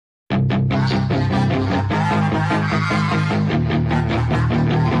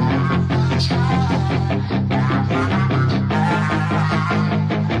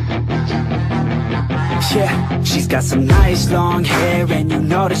She's got some nice long hair, and you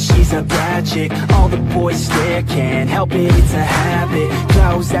know that she's a bad chick. All the boys stare, can't help it, it's a habit.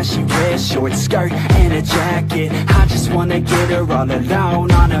 Clothes that she wears, short skirt and a jacket. I just wanna get her all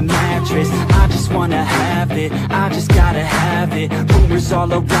alone on a mattress. I just wanna have it, I just gotta have it. Rumors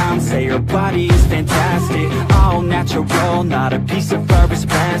all around say her body is fantastic. All natural, not a piece of fur is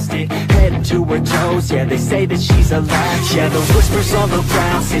plastic. Head to her toes, yeah, they say that she's a latch. Yeah, the whispers all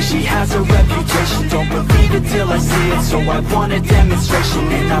around say she has a reputation. Don't believe it till I see it, so I want a demonstration.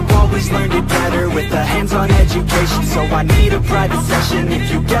 And I've always learned it better with a hands-on education. So I need a private session,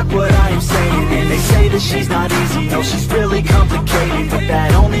 if you get what I am saying. And they say that she's not easy, no, she's really complicated, but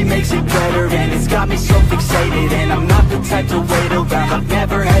that only makes it better, and it's got me so fixated. And I'm not the type to wait around, I've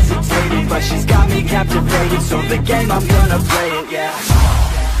never hesitated, but she's got me captivated, so the game, I'm gonna play it, yeah.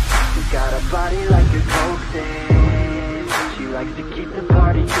 She got a body like a coaxin', she likes to keep the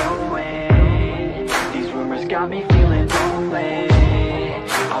party going. These rumors got me feeling lonely,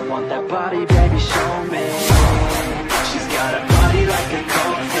 I want that body, baby, show me. She's got a body like a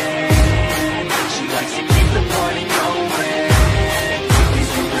coaxin', she likes to keep the party going.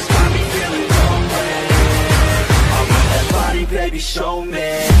 These rumors got me feeling lonely, I want that body, baby, show me.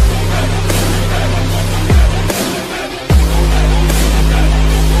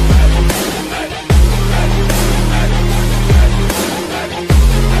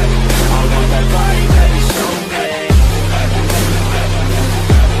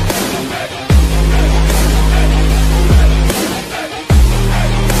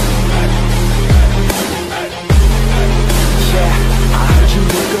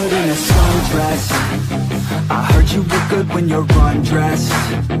 I heard you look good when you're undressed.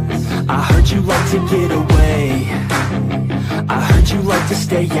 I heard you like to get away. I heard you like to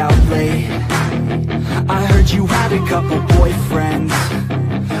stay out late. I heard you had a couple boyfriends.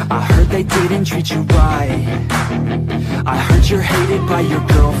 I heard they didn't treat you right. I heard you're hated by your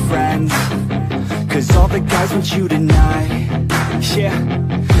girlfriends, 'cause all the guys want you tonight. Yeah,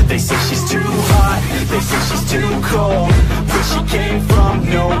 they say she's too hot, they say she's too cold. Where she came from,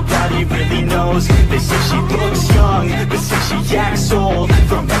 nobody really knows. They say she looks young, but say she acts old.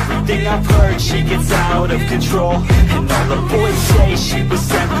 From everything I've heard, she gets out of control. And all the boys say she was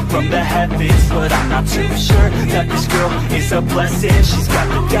sent from the heavens, but I'm not too sure that this girl is a blessing. She's got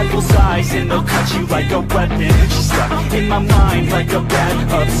the devil's eyes, and they'll cut you like a weapon. She's stuck in my mind like a bad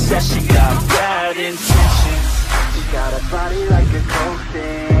obsession. Got bad intentions. She's got a body like a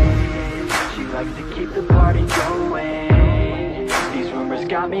coaxin', she likes to keep the party going. These rumors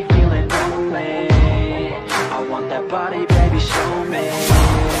got me feeling lonely, I want that body, baby, show me.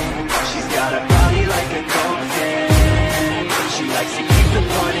 She's got a body like a coaxin', she likes to keep the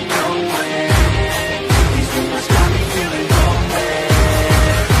party going. These rumors got me feeling lonely,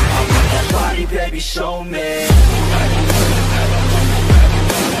 I want that body, baby, show me.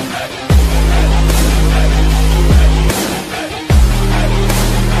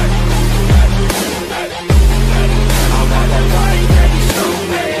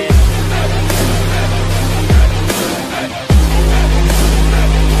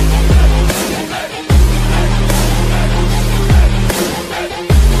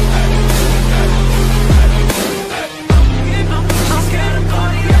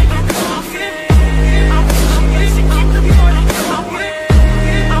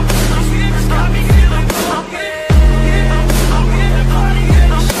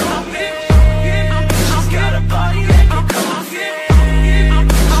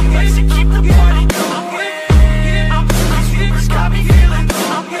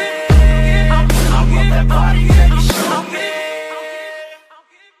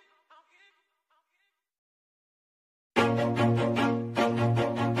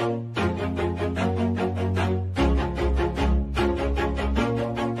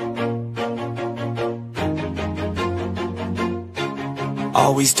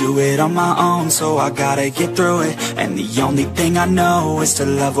 Always do it on my own, so I gotta get through it. And the only thing I know is to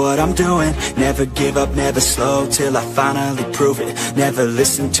love what I'm doing. Never give up, never slow, till I finally prove it. Never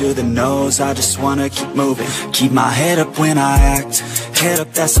listen to the no's, I just wanna keep moving. Keep my head up when I act, head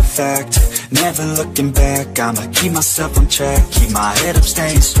up, that's a fact. Never looking back, I'ma keep myself on track. Keep my head up,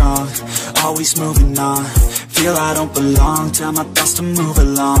 staying strong, always moving on. Feel I don't belong, tell my thoughts to move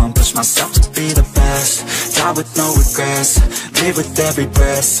along. Push myself to be the best, die with no regrets. Live with every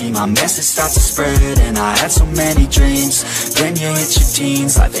breath, see my message start to spread. And I had so many dreams, then you hit your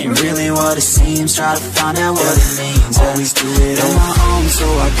teens. Life ain't really what it seems, try to find out what it means. Always do it on my own, so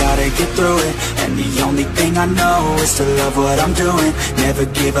I gotta get through it. And the only thing I know is to love what I'm doing. Never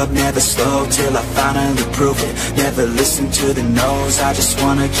give up, never slow, till I finally prove it. Never listen to the no's, I just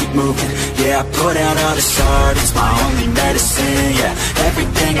wanna keep moving. Yeah, I put out all this art, it's my only medicine. Yeah,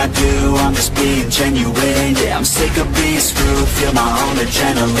 everything I do, I'm just being genuine. Yeah, I'm sick of being screwed, feel my own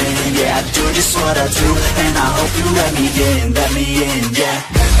adrenaline. Yeah, I do just what I do, and I hope you let me in, yeah.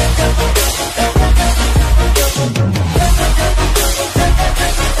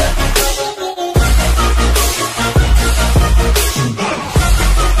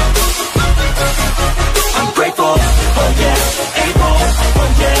 I'm grateful, oh yeah, able, oh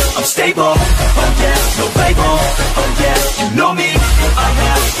yeah, I'm stable, oh yeah, no label, oh yeah, you know me, I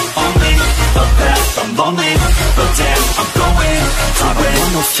have only the best. I'm lonely, but damn, I'm going to win. I don't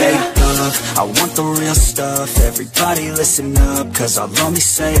want no fake love, I want the real stuff. Everybody listen up, cause I'll only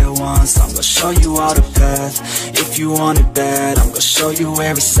say it once. I'm gonna show you all the path, if you want it bad. I'm gonna show you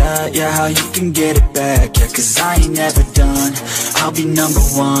every side, yeah, how you can get it back. Yeah, cause I ain't never done, I'll be number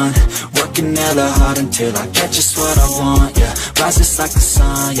one. Working hella hard until I get just what I want, yeah. Rises like the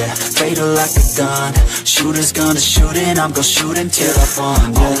sun, yeah, fatal like a gun. Shooters gonna shoot and I'm gonna shoot until I fall,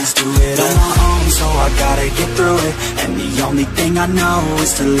 yeah. Always do it on my own, so I gotta get through it. And the only thing I know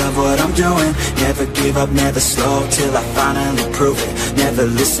is to love what I'm doing. Never give up, never slow, till I finally prove it. Never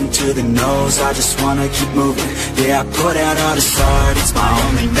listen to the no's, I just wanna keep moving. Yeah, I put out all this art, it's my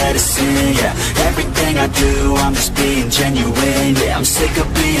only medicine. Yeah, everything I do, I'm just being genuine. Yeah, I'm sick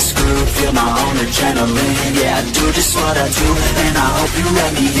of being screwed, feel my own adrenaline. Yeah, I do just what I do, and I hope you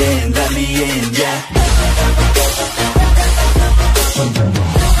let me in, yeah.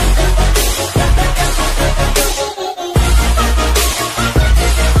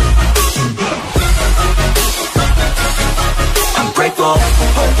 Grateful,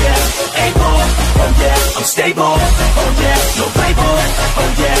 oh yeah, able, oh yeah, I'm stable, oh yeah, no label, oh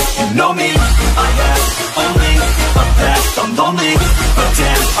yeah, you know me, I have only a past. I'm lonely, but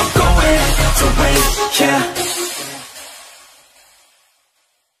damn, I'm going to win, yeah.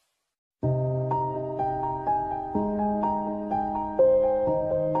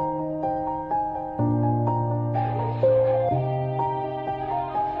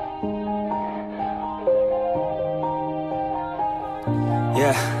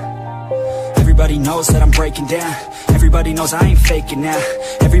 Everybody knows that I'm breaking down. Everybody knows I ain't faking now.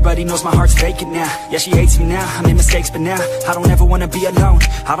 Everybody knows my heart's vacant now. Yeah, she hates me now, I made mistakes, but now I don't ever wanna be alone.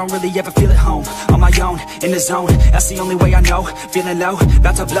 I don't really ever feel at home, on my own, in the zone. That's the only way I know, feeling low,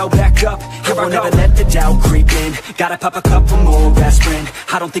 about to blow back up. Here I never let the doubt creep in. Gotta pop a couple more aspirin.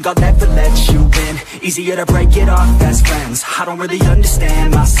 I don't think I'll ever let you in. Easier to break it off best friends. I don't really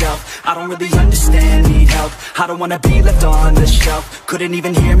understand myself, I don't really understand, need help. I don't wanna be left on the shelf. Couldn't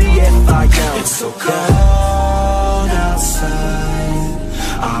even hear me if I yelled. It's so cold outside,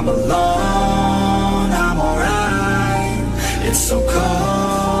 I'm alone, I'm alright. It's so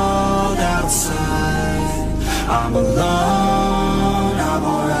cold outside, I'm alone, I'm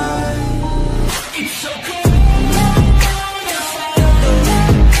alright. It's so cold.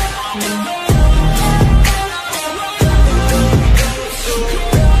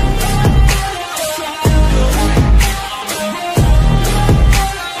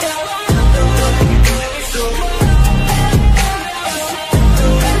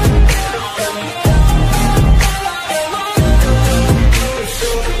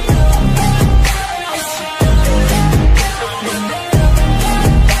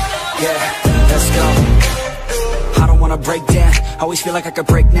 Break down, always feel like I could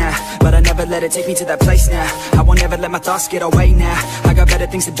break now, but I never let it take me to that place now. I won't ever let my thoughts get away now. I got better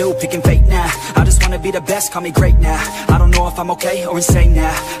things to do, picking fate now. I just wanna be the best, call me great now. I don't know if I'm okay or insane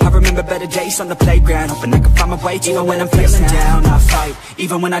now. I remember better days on the playground, hoping I can find my way. Even when I'm feeling down, I fight.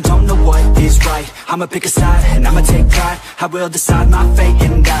 Even when I don't know what is right, I'ma pick a side and I'ma take pride. I will decide my fate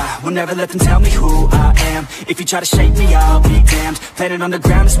and I will never let them tell me who I am. If you try to shake me, I'll be damned. Planet on the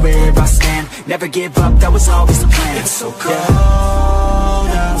ground is where I stand. Never give up, that was always the plan. It's so cold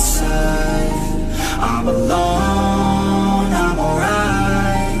outside, I'm alone, I'm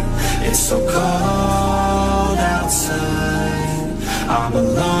alright. It's so cold outside, I'm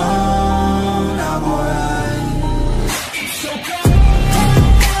alone, I'm alright. It's so cold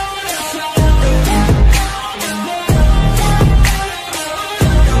outside.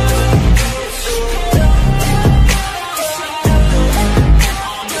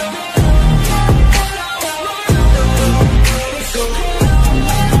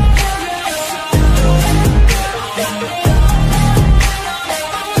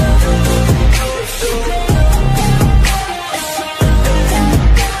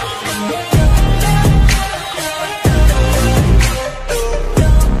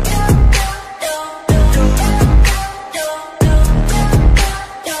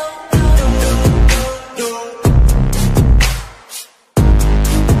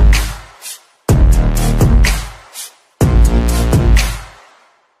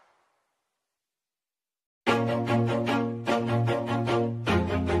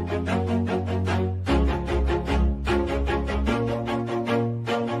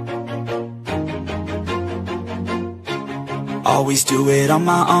 Always do it on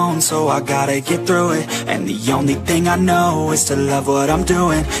my own, so I gotta get through it. And the only thing I know is to love what I'm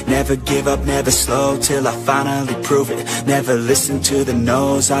doing. Never give up, never slow, till I finally prove it. Never listen to the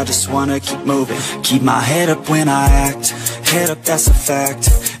no's, I just wanna keep moving. Keep my head up when I act, head up, that's a fact.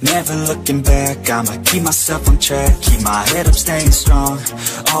 Never looking back, I'ma keep myself on track. Keep my head up, staying strong,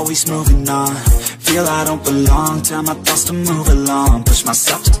 always moving on. Feel I don't belong, tell my thoughts to move along. Push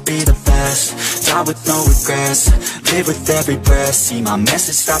myself to be the best, die with no regrets. Live with every breath, see my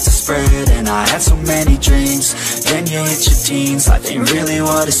message start to spread. And I had so many dreams, then you hit your teens. Life ain't really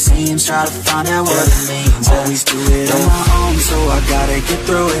what it seems, try to find out what it means. Always do it on my own, so I gotta get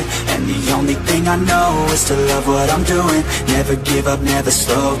through it. And the only thing I know is to love what I'm doing. Never give up, never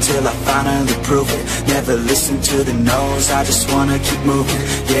slow, till I finally prove it. Never listen to the no's, I just wanna keep moving.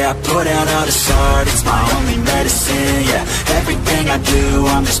 Yeah, I put out all this art, it's my only medicine. Yeah, everything I do,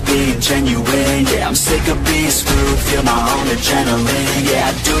 I'm just being genuine. Yeah, I'm sick of being screwed, feel my own adrenaline. Yeah,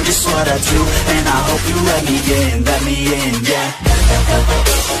 I do just what I do, and I hope you let me in, yeah.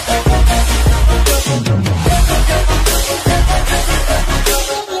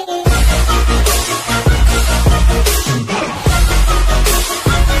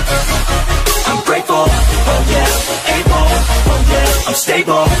 I'm grateful, oh yeah, able, oh yeah, I'm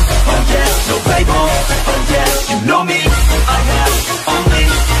stable, oh yeah, no label, oh yeah, you know me, I have only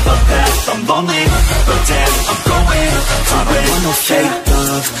a path, I'm lonely, but damn, I'm going to win. I want no fake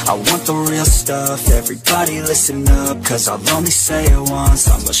love, I want the real stuff. Everybody listen up, cause I'll only say it once.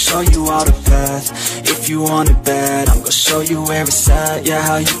 I'm gonna show you all the path, if you want it bad. I'm gonna show you where it's at, yeah,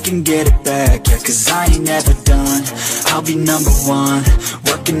 how you can get it back. Yeah, cause I ain't never done, I'll be number one.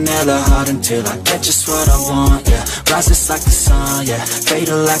 Working hella hard until I get just what I want, yeah. Rises like the sun, yeah,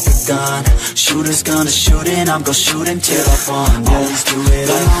 fatal like a gun. Shooters gonna shoot and I'm gonna shoot until I won, yeah. Always do it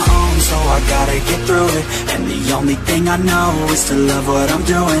on my own, so I gotta get through it. And the only thing I know is to love what I'm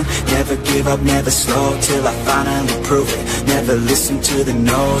doing. Never give up, never slow, till I finally prove it. Never listen to the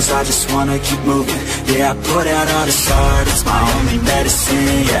no's, I just wanna keep moving. Yeah, I put out all this art, it's my only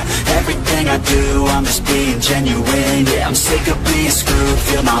medicine. Yeah, everything I do, I'm just being genuine. Yeah, I'm sick of being screwed,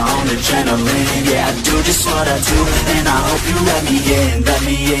 feel my own adrenaline. Yeah, I do just what I do, and I hope you let me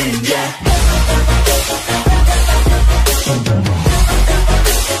in, yeah.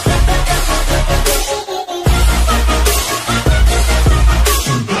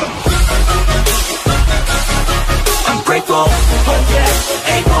 Grateful, oh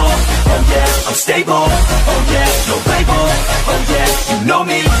yeah, able, oh yeah, I'm stable, oh yeah, no label, oh yeah, you know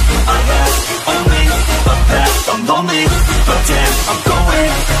me, I have only a path, I'm lonely, but damn, I'm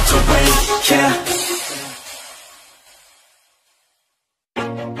going to win, yeah.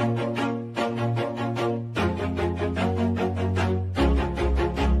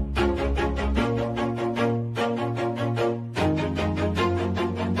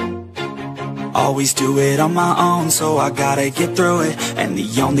 Always do it on my own, so I gotta get through it. And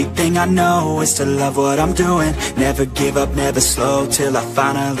the only thing I know is to love what I'm doing. Never give up, never slow, till I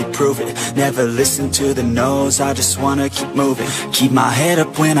finally prove it. Never listen to the no's, I just wanna keep moving. Keep my head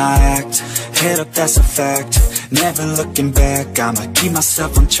up when I act, head up, that's a fact. Never looking back, I'ma keep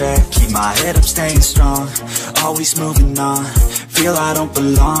myself on track. Keep my head up, staying strong, always moving on. Feel I don't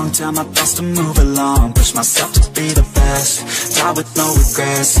belong, tell my thoughts to move along. Push myself to be the best, die with no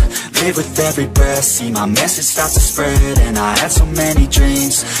regrets. Live with every breath, see my message start to spread. And I had so many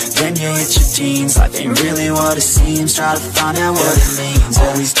dreams, then you hit your teens. Life ain't really what it seems, try to find out what it means.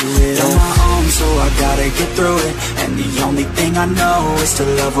 Always do it on my own, so I gotta get through it. And the only thing I know is to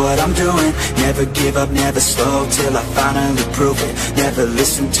love what I'm doing. Never give up, never slow, till I finally prove it. Never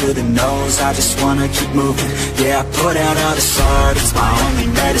listen to the no's, I just wanna keep moving. Yeah, I put out all this art, it's my only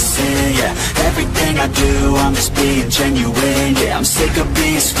medicine. Yeah, everything I do, I'm just being genuine. Yeah, I'm sick of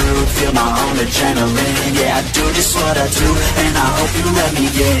being screwed, feel my own adrenaline. Yeah, I do just what I do, and I hope you let me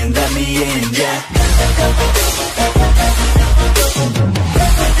in, yeah.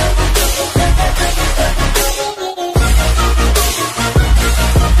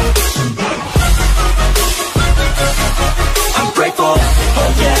 I'm grateful,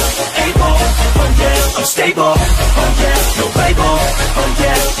 oh yeah, able, oh yeah, I'm stable, oh yeah, no label, oh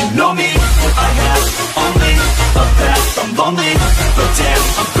yeah, you know me, I have only a path, I'm lonely, but damn,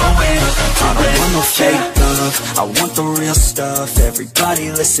 I'm going to win. I don't want no fake love, I want the real stuff. Everybody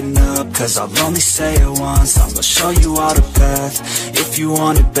Everybody listen up, cause I'll only say it once. I'm gonna show you all the path, if you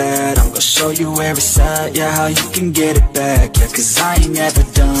want it bad. I'm gonna show you where it's at, yeah, how you can get it back. Yeah, cause I ain't never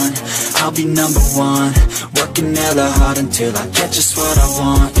done, I'll be number one. Working hella hard until I get just what I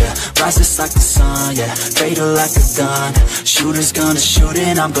want, yeah. Rises like the sun, yeah, fatal like a gun. Shooters gonna shoot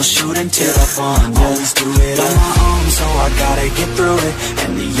and I'm gonna shoot until I won, yeah. Always do it on my own, so I gotta get through it.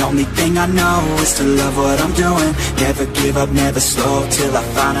 And the only thing I know is to love what I'm doing. Never give up, never slow, till I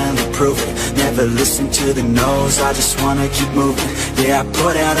finally prove it. Never listen to the no's, I just wanna keep moving. Yeah, I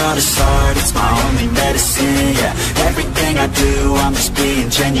put out all this art, it's my only medicine, yeah. Everything I do, I'm just being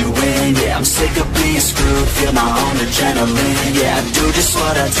genuine, yeah. I'm sick of being screwed, feel my own adrenaline, yeah. I do just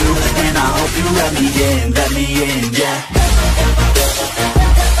what I do, and I hope you let me in, yeah.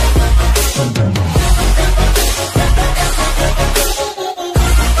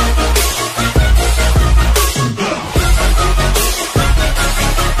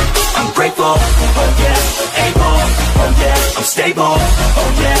 Grateful, oh yeah, able, oh yeah, I'm stable, oh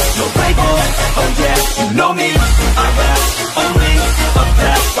yeah, no label, oh yeah, you know me, I have only a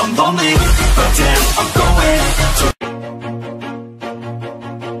path, I'm lonely, but damn, I'm going to.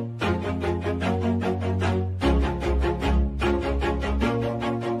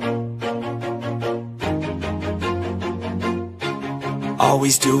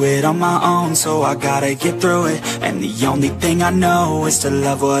 Always do it on my own, so I gotta get through it. And the only thing I know is to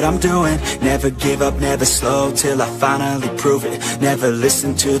love what I'm doing. Never give up, never slow, till I finally prove it. Never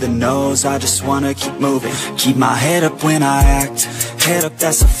listen to the no's, I just wanna keep moving. Keep my head up when I act, head up,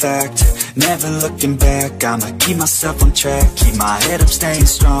 that's a fact. Never looking back, I'ma keep myself on track. Keep my head up, staying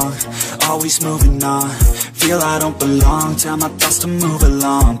strong, always moving on. Feel I don't belong, tell my thoughts to move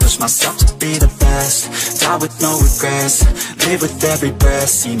along. Push myself to be the best, die with no regrets. Live with every breath,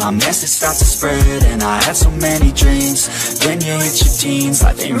 see my message start to spread. And I had so many dreams, then you hit your teens.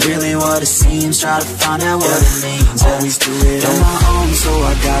 Life ain't really what it seems, try to find out what it means. Always do it on my own, so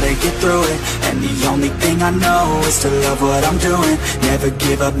I gotta get through it. And the only thing I know is to love what I'm doing. Never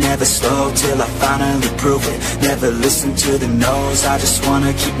give up, never slow, till I finally prove it. Never listen to the no's, I just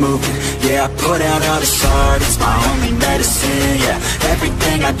wanna keep moving. Yeah, I put out all this art, it's my only medicine, yeah.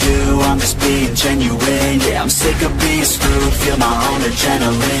 Everything I do, I'm just being genuine, yeah. I'm sick of being screwed, feel my own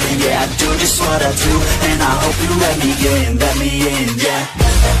adrenaline, yeah. I do just what I do, and I hope you let me in, yeah.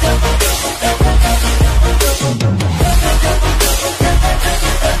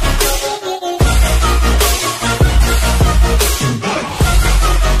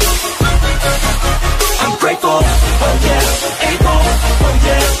 I'm grateful, oh yeah, able, oh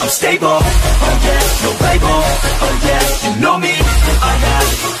yeah, I'm stable, oh yeah, no label, oh yeah, you know me, I have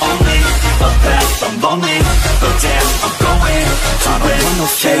only a path, I'm lonely, but damn, I'm going to win. I don't want no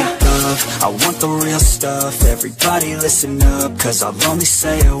fake love, I want the real stuff. Everybody listen up, cause I'll only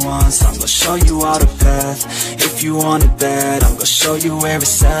say it once. I'm gonna show you all the path, if you want it bad. I'm gonna show you where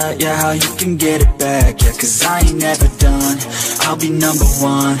it's at, yeah, how you can get it back. Yeah, cause I ain't never done, I'll be number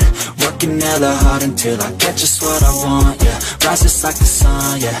one. Working hella hard until I get just what I want, yeah. Rises like the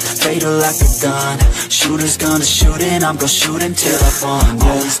sun, yeah, fatal like a gun. Shooters gonna shoot and I'm gonna shoot until I won,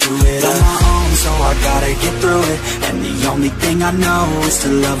 yeah. Always do it on my own, so I gotta get through it. And the only thing I know is to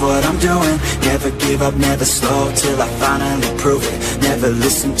love what I'm doing. Never give up, never slow, till I finally prove it. Never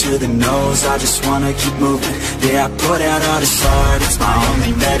listen to the no's, I just wanna keep moving. Yeah, I put out all this art, it's my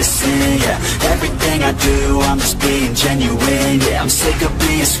only medicine, yeah. Everything I do, I'm just being genuine, yeah. I'm sick of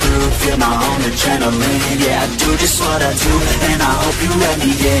being screwed, feel my own adrenaline, yeah. I do just what I do, and I hope you let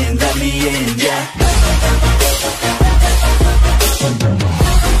me in, yeah.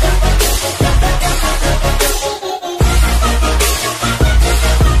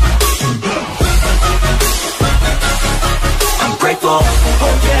 I'm grateful,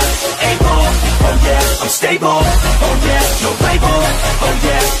 oh yeah, able, oh yeah, I'm stable, oh yeah, no label, oh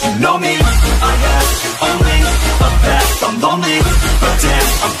yeah, you know me, I have only a path, I'm lonely, but damn,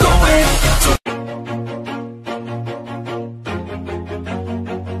 I'm going to.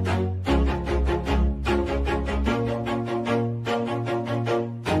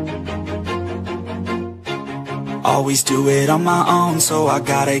 Always do it on my own, so I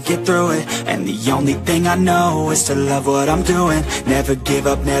gotta get through it. And the only thing I know is to love what I'm doing. Never give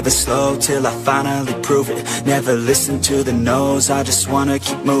up, never slow, till I finally prove it. Never listen to the no's, I just wanna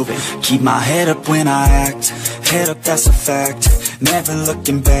keep moving. Keep my head up when I act, head up, that's a fact. Never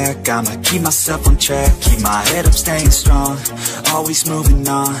looking back, I'ma keep myself on track. Keep my head up, staying strong, always moving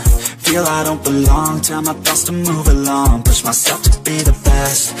on. feel I don't belong. Tell my thoughts to move along, push myself to be the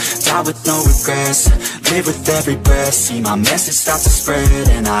best, die with no regrets, live with every breath. See my message start to spread,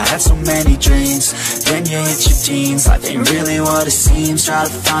 and I had so many dreams. Then you hit your teens, life ain't really what it seems. Try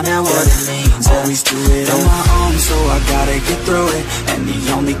to find out what it means. Always do it on my own, so I gotta get through it. And the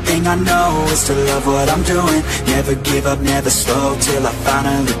only thing I know is to love what I'm doing. Never give up, never slow, till I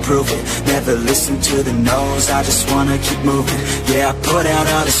finally prove it. Never listen to the no's, I just wanna keep moving. Yeah, I put out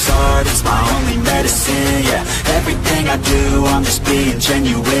all this art, it's my only medicine. Yeah, everything I do, I'm just being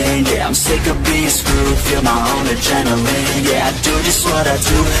genuine. Yeah, I'm sick of being screwed, feel my own adrenaline. Yeah, I do just what I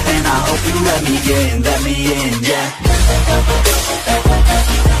do, and I hope you let me in, yeah.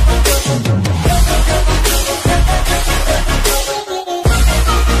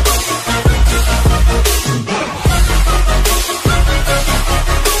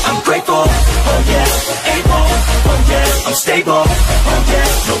 I'm grateful, oh yeah, able, oh yeah, I'm stable, oh yeah,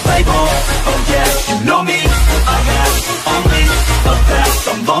 no label, oh yeah, you know me, I have only a path,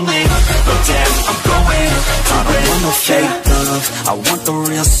 I'm lonely, but damn, I'm going I don't want no fake love, I want the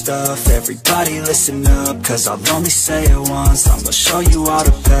real stuff. Everybody listen up, cause I'll only say it once. I'm gonna show you all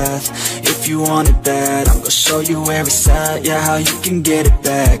the path, if you want it bad. I'm gonna show you where it's at, yeah, how you can get it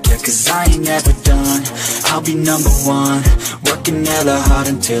back. Yeah, cause I ain't never done, I'll be number one. Working hella hard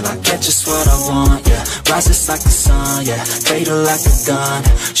until I get just what I want, yeah. Rises like the sun, yeah, fatal like a gun.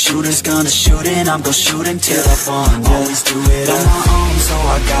 Shooters gonna shoot and I'm gonna shoot until I won, yeah. Always do it on my own, so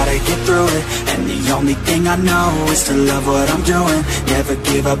I gotta get through it. And the only thing I know is to love what I'm doing. Never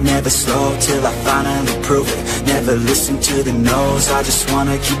give up, never slow, till I finally prove it. Never listen to the no's, I just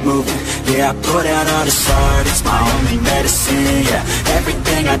wanna keep moving. Yeah, I put out all this art, it's my only medicine. Yeah,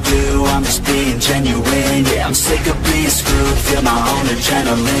 everything I do, I'm just being genuine. Yeah, I'm sick of being screwed, feel my own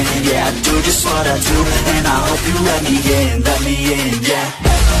adrenaline. Yeah, I do just what I do, and I hope you let me in, yeah.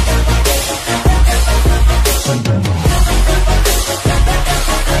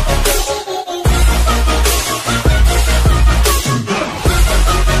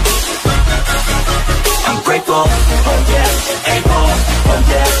 Grateful, oh yeah, able, oh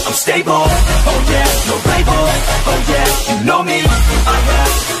yeah, I'm stable, oh yeah, no label, oh yeah, you know me, I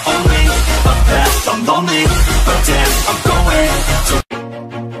have only a path, I'm lonely, but damn, I'm going to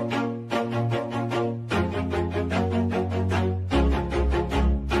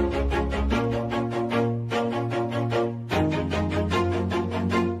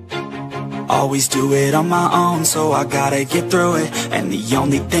always do it on my own, so I gotta get through it. And the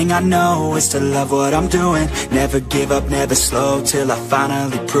only thing I know is to love what I'm doing. Never give up, never slow, till I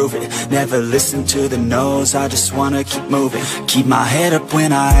finally prove it. Never listen to the no's, I just wanna keep moving. Keep my head up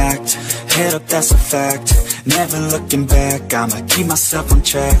when I act, head up, that's a fact. Never looking back, I'ma keep myself on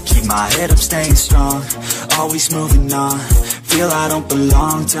track. Keep my head up, staying strong, always moving on. Feel I don't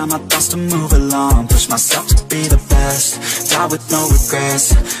belong, tell my thoughts to move along. Push myself to be the best, die with no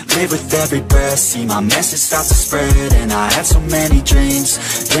regrets, live with every breath. See my message start to spread, and I had so many dreams.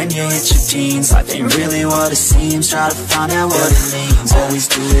 Then you hit your teens, life ain't really what it seems. Try to find out what it means. Always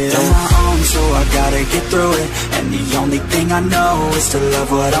do it on my own, so I gotta get through it. And the only thing I know is to love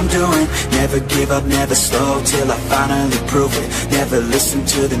what I'm doing. Never give up, never slow, till I finally prove it. Never listen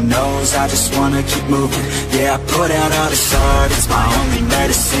to the no's, I just wanna keep moving. Yeah, I put out all this art, it's my only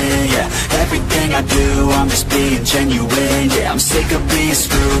medicine. Yeah, everything I do, I'm just being genuine. Yeah, I'm sick of being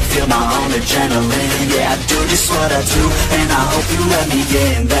screwed, feel my own adrenaline. Yeah, I do just what I do, and I hope you let me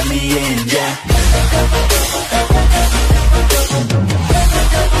in, yeah.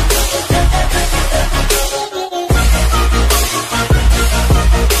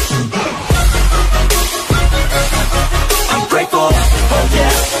 I'm grateful, oh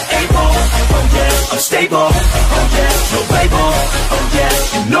yeah, able, oh yeah, I'm stable, oh yeah, no label, oh yeah,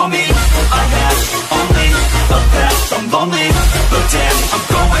 you know me, I have only a path, I'm lonely, but damn, I'm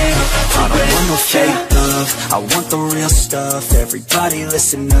going I don't want no fake love, I want the real stuff. Everybody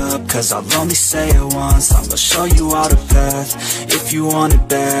listen up, cause I'll only say it once. I'm gonna show you all the path, if you want it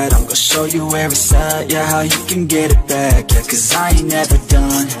bad. I'm gonna show you where it's at, yeah, how you can get it back. Yeah, cause I ain't never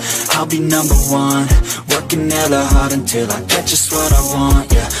done, I'll be number one. Working hella hard until I get just what I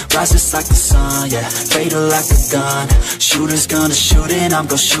want, yeah. Rises like the sun, yeah, fatal like a gun. Shooters gonna shoot and I'm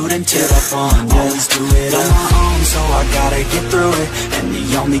gonna shoot until I won, yeah. Always do it on my own, so I gotta get through it. And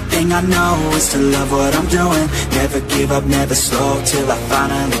the only thing I know is to love what I'm doing. Never give up, never slow, till I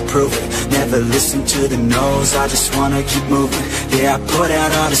finally prove it. Never listen to the no's, I just wanna keep moving. Yeah, I put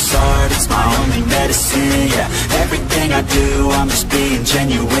out all this art, it's my only medicine. Yeah, everything I do, I'm just being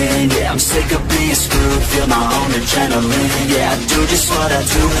genuine. Yeah, I'm sick of being screwed, feel my own adrenaline. Yeah, I do just what I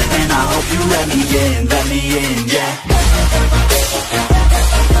do, and I hope you let me in, yeah.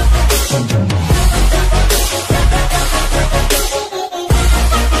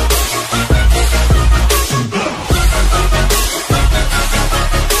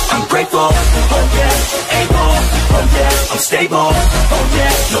 Grateful, oh yeah, able, oh yeah, I'm stable, oh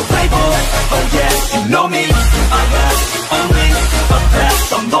yeah, no label, oh yeah, you know me, I have only a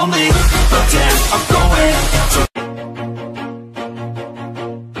path, I'm lonely, but damn, I'm going to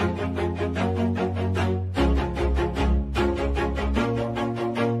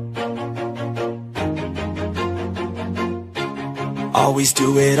always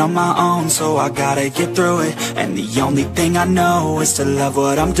do it on my own, so I gotta get through it. And the only thing I know is to love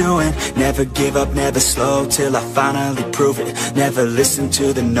what I'm doing. Never give up, never slow, till I finally prove it. Never listen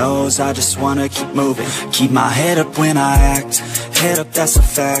to the no's, I just wanna keep moving. Keep my head up when I act, head up, that's a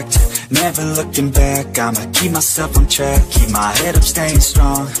fact. Never looking back, I'ma keep myself on track. Keep my head up, staying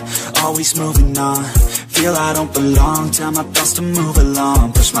strong, always moving on. Feel I don't belong, tell my thoughts to move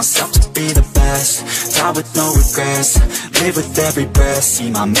along. Push myself to be the best, die with no regrets. Live with every breath, see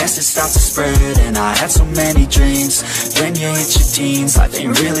my message start to spread. And I had so many dreams, when you hit your teens, life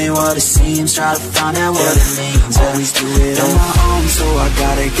ain't really what it seems. Try to find out what it means, always do it on my own, so I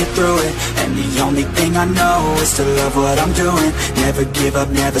gotta get through it. And the only thing I know is to love what I'm doing. Never give up,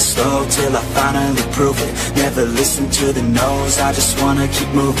 never slow, till I finally prove it. Never listen to the no's, I just wanna keep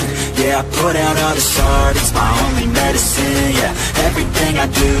moving. Yeah, I put out all this art, it's my only medicine. Yeah, everything I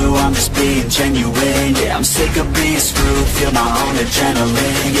do, I'm just being genuine. Yeah, I'm sick of being screwed, feel my own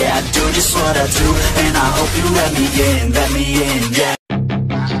adrenaline. Yeah, I do just what I do, and I hope you let me in, yeah.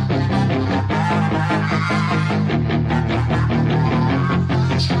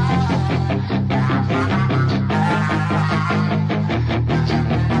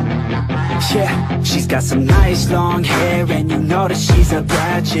 Yeah, she's got some nice long hair, and you know that she's a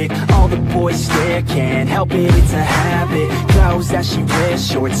bad chick. All the boys stare, can't help it, it's a habit. Clothes that she wears,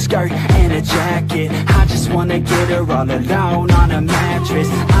 short skirt and a jacket. I just wanna get her all alone on a mattress.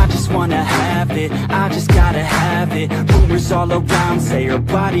 I just wanna have it, I just gotta have it. Rumors all around say her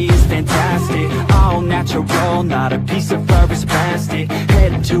body is fantastic. All natural, not a piece of fur is plastic.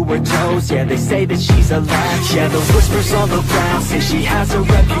 Head to her toes, yeah, they say that she's a latch. Yeah, the whispers all around say she has a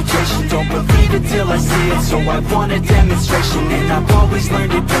reputation. Don't believe it till I see it, so I want a demonstration. And I've always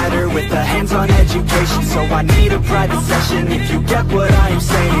learned it better with a hands-on education. So I need a private session, if you get what I am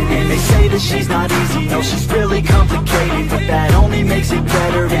saying. And they say that she's not easy, no, she's really complicated. But that only makes it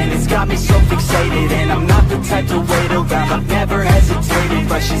better, and it's got me so fixated. And I'm not the type to wait around, I've never hesitated.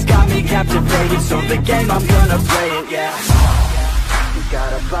 But she's got me captivated, so the game, I'm gonna play it, yeah. She's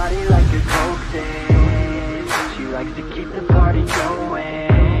got a body like a coke thing, she likes to keep the party going.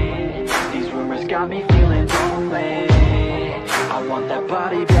 Got me feeling lonely, I want that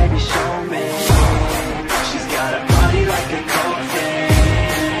body, baby, show me. She's got a body like a coke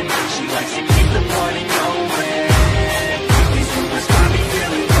thing, she likes to keep the party going. These rumors got me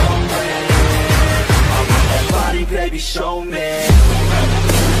feeling lonely, I want that body, baby, show me.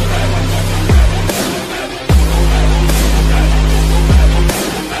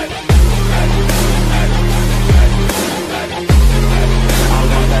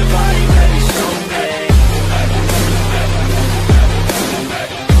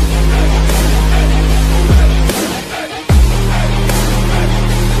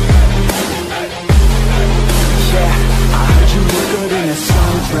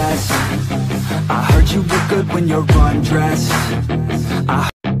 I heard you look good when you're undressed.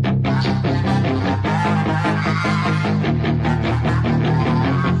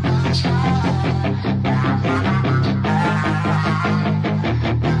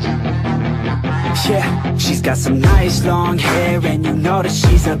 Yeah, she's got some nice long hair, and you know that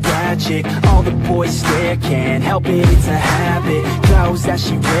she's a bad chick. All the boys stare, can't help it, it's a habit. Clothes that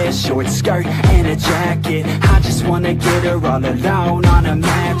she wears, short skirt and a jacket. I just wanna get her all alone on a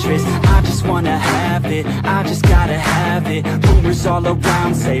mattress. I just wanna have it, I just gotta have it. Rumors all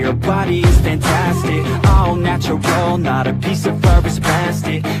around say her body is fantastic. All natural, not a piece of fur is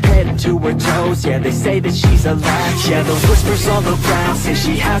plastic. Head to her toes, yeah, they say that she's a latch. Yeah, the whispers all around say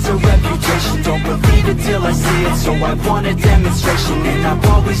she has a reputation. Don't believe it till I see it, so I want a demonstration. And I've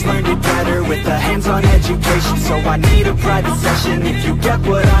always learned it better with a hands-on education. So I need a private session, if you get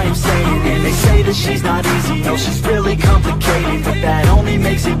what I am saying. And they say that she's not easy, no, she's really complicated. But that only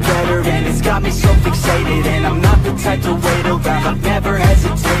makes it better, and it's got me so fixated. And I'm not the type to wait around, I've never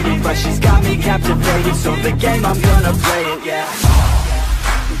hesitated. But she's got me captivated, so the game, I'm gonna play it, yeah.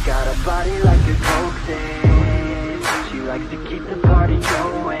 She's got a body like a coke thing, she likes to keep the party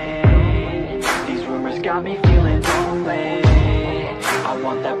going. These rumors got me feeling lonely, I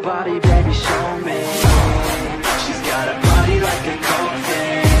want that body, baby, show me. She's got a body like a coke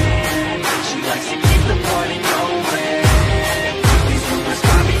thing,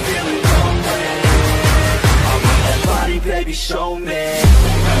 baby, show me.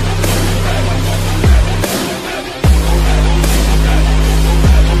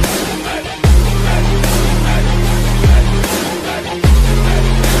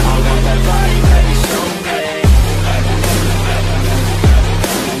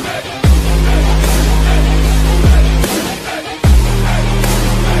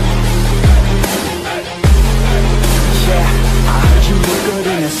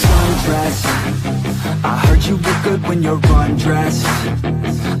 I heard you look good when you're undressed.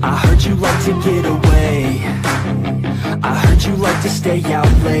 I heard you like to get away. I heard you like to stay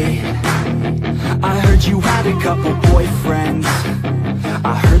out late. I heard you had a couple boyfriends.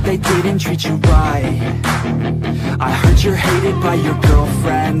 I heard they didn't treat you right. I heard you're hated by your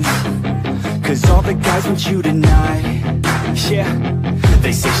girlfriends, 'cause all the guys want you tonight. Yeah,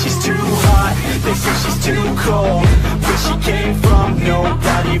 they say she's too hot, they say she's too cold. Where she came from,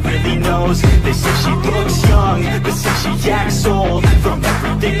 nobody really knows. They say she looks young, but say she acts old. From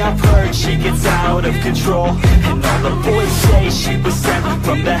everything I've heard, she gets out of control. And all the boys say she was sent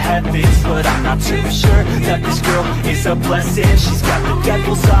from the heavens, but I'm not too sure that this girl is a blessing. She's got the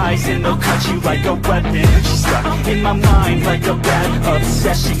devil's eyes and they'll cut you like a weapon. She's stuck in my mind like a bad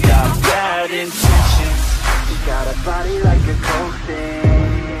obsession. Got bad intentions. She's got a body like a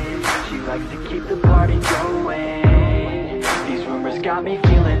coffin. She likes to keep the party going. These rumors got me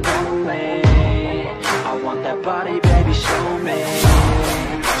feeling lonely. I want that body, baby, show me.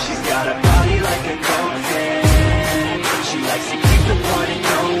 She's got a body like a coffin. She likes to keep the party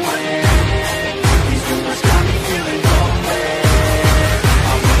going. These rumors got me feeling lonely.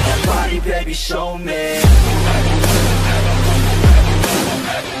 I want that body, baby, show me.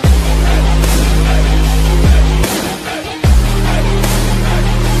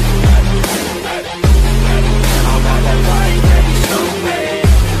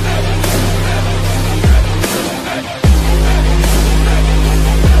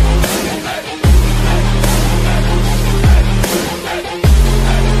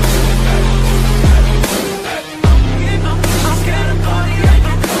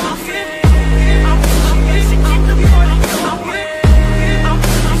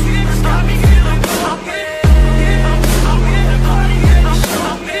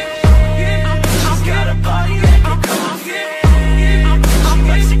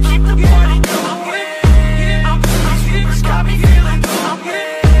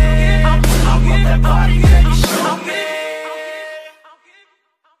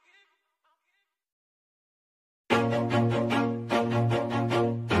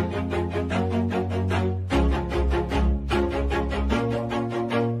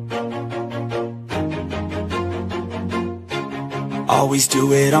 Always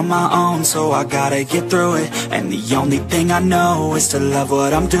do it on my own, so I gotta get through it. And the only thing I know is to love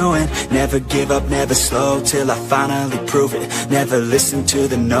what I'm doing. Never give up, never slow, till I finally prove it. Never listen to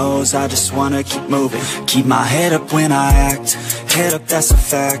the no's, I just wanna keep moving. Keep my head up when I act, head up, that's a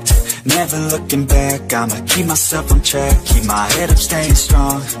fact. Never looking back, I'ma keep myself on track. Keep my head up, staying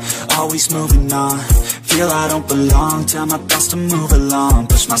strong, always moving on. Feel I don't belong, tell my thoughts to move along.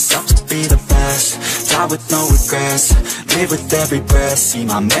 Push myself to be the best, die with no regrets. Live with every breath, see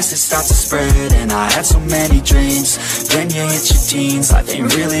my message start to spread. And I had so many dreams, then you hit your teens. Life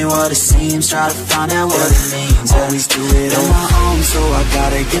ain't really what it seems, try to find out what it means. Always do it on my own, so I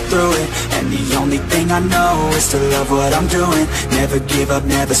gotta get through it. And the only thing I know is to love what I'm doing. Never give up,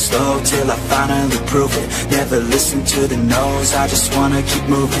 never slow, till I finally prove it. Never listen to the no's, I just wanna keep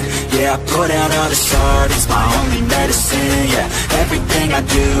moving. Yeah, I put out all this art, it's my only medicine. Yeah, everything I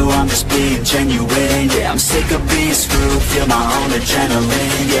do, I'm just being genuine. Yeah, I'm sick of being screwed, feel my own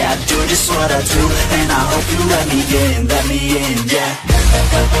adrenaline. Yeah, I do just what I do, and I hope you let me in, yeah.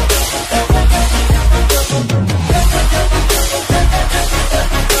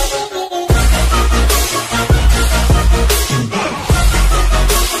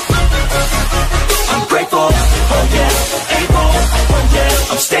 I'm grateful, oh yeah, able, oh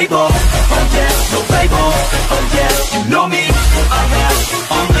yeah, I'm stable, oh yeah, no label, oh yeah, you know me, I have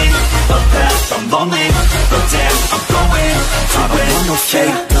only a path, I'm lonely, but damn, I'm going to win. I want no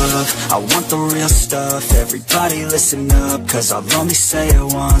fake love, I want the real stuff. Everybody listen up, cause I'll only say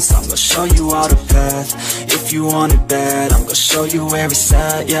it once. I'm gonna show you all the path, if you want it bad. I'm gonna show you every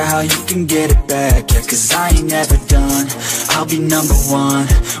side, yeah, how you can get it back. Yeah, cause I ain't never done, I'll be number one.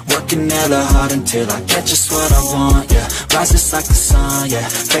 working hella hard until I get just what I want, yeah. Rise just like the sun, yeah.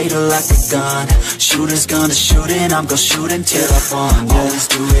 Fatal like a gun. Shooter's gonna shoot and I'm gonna shoot until I fall, yeah. Always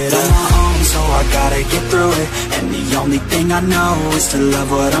do it on my own, so I gotta get through it. And the only thing I know is to love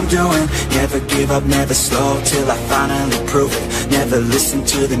what I'm doing. Never give up, never slow, till I finally prove it. Never listen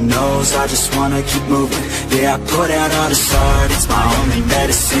to the no's, I just wanna keep moving. Yeah, I put out all this art, it's my only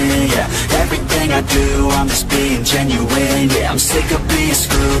medicine, yeah. Everything I do, I'm just being genuine, yeah. I'm sick of being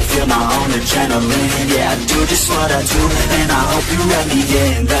screwed, feel my own adrenaline, yeah. I do just what I do, and I hope you let me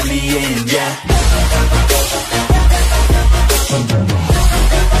in, yeah.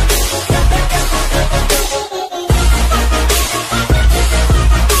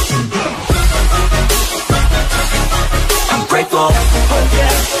 I'm grateful, oh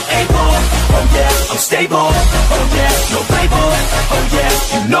yeah, able, oh yeah, I'm stable, oh yeah, no label, oh yeah,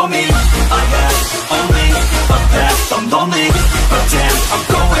 you know me, I have only a path, I'm lonely, but damn, I'm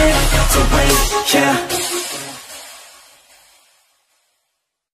going to win, yeah.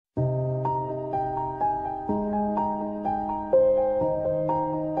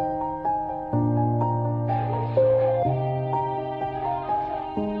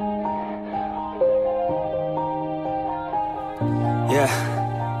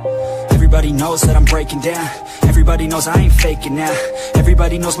 Everybody knows that I'm breaking down. Everybody knows I ain't faking now.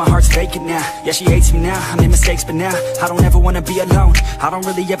 Everybody knows my heart's vacant now. Yeah, she hates me now, I made mistakes but now I don't ever wanna be alone. I don't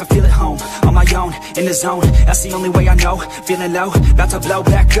really ever feel at home. On my own, in the zone, that's the only way I know. Feeling low, about to blow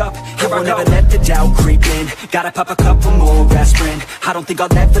back up. Here I never let the doubt creep in. Gotta pop a couple more aspirin. I don't think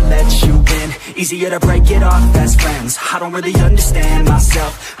I'll ever let you in. Easier to break it off as friends. I don't really understand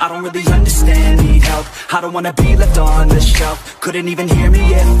myself. I don't really understand, need help. I don't wanna be left on the shelf. Couldn't even hear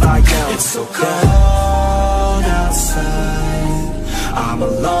me if I yelled. It's so cold outside, I'm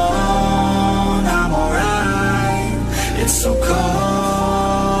alone, I'm alright. It's so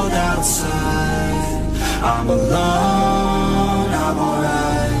cold outside, I'm alone, I'm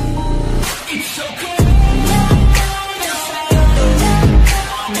alright. It's so cold.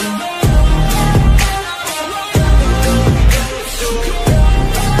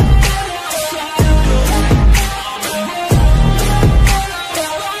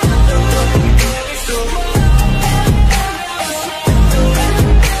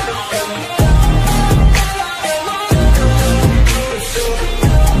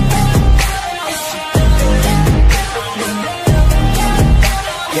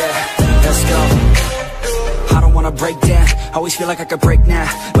 Break down, always feel like I could break now,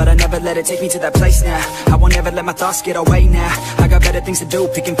 but I never let it take me to that place now. I won't ever let my thoughts get away now. I got better things to do,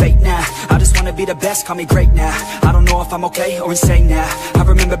 picking fate now. I just wanna be the best, call me great now. I don't know if I'm okay or insane now. I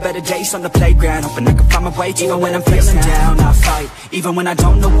remember better days on the playground, hoping I can find my way even when I'm feeling down. I fight, even when I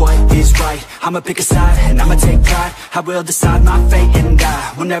don't know what is right. I'ma pick a side, and I'ma take pride. I will decide my fate, and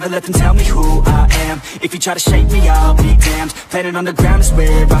I will never let them tell me who I am. If you try to shake me, I'll be damned. Planet on the ground is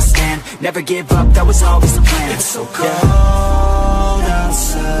where I stand. Never give up, that was always the plan. It's so cold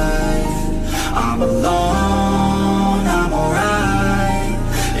outside, I'm alone, I'm alright.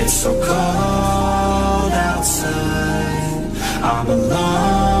 It's so cold outside, I'm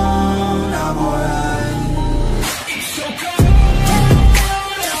alone, I'm alright. It's so cold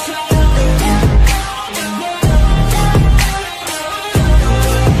outside,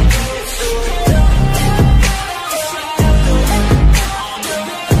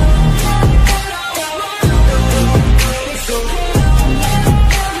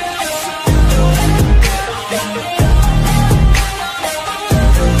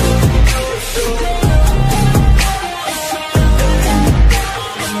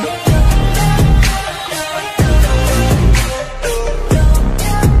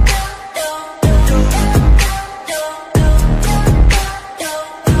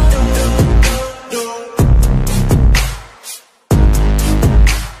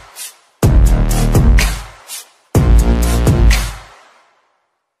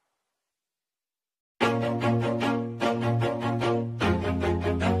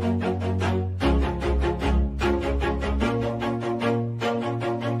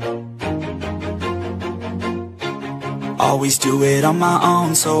 always do it on my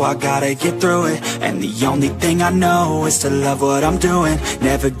own, so I gotta get through it. And the only thing I know is to love what I'm doing.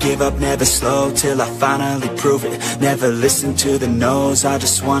 Never give up, never slow, till I finally prove it. Never listen to the no's, I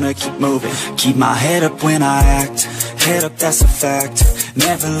just wanna keep moving. Keep my head up when I act, head up, that's a fact.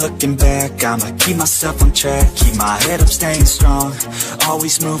 Never looking back, I'ma keep myself on track. Keep my head up, staying strong,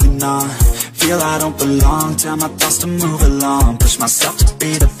 always moving on. feel I don't belong, tell my thoughts to move along, push myself to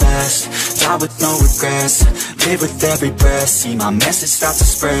be the best, die with no regrets, live with every breath, see my message start to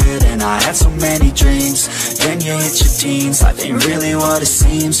spread, and I had so many dreams, then you hit your teens, life ain't really what it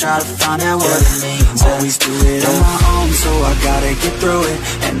seems, try to find out what it means, always do it on my own, so I gotta get through it,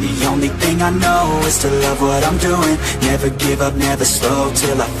 and the only thing I know is to love what I'm doing, never give up, never slow,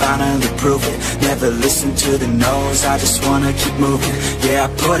 till I finally prove it, never listen to the no's, I just wanna keep moving, yeah, I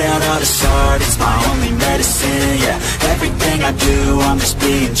put out all this art, it's my only medicine, yeah, everything I do, I'm just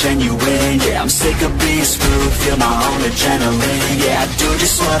being genuine, yeah, I'm sick of being screwed, feel my own adrenaline, yeah, I do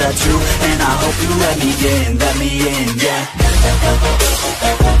just what I do, and I hope you let me in, yeah.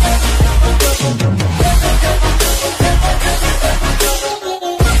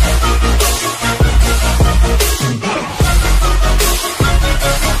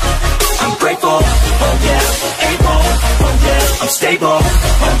 I'm grateful, oh yeah, able, oh yeah, I'm stable,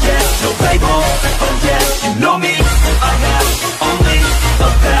 oh yeah, no label, oh yeah, you know me, I have only the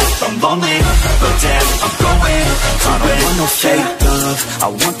best, I'm lonely, but damn, I'm going to win. I don't want no fake love, I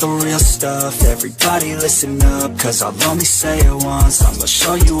want the real stuff, everybody listen up, cause I'll only say it once, I'm gonna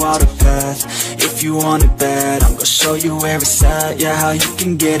show you all the path, if you want it bad, I'm gonna show you where it's at, yeah, how you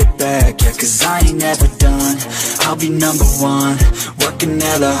can get it back, yeah, cause I ain't never done, I'll be number one, working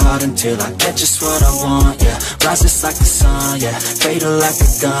hella hard until I get just what I want, yeah, rises like the sun, yeah, fatal like a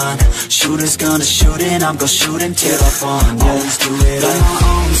gun, shooters gonna shoot and I'm gonna shoot until I fall, yeah, always do it on my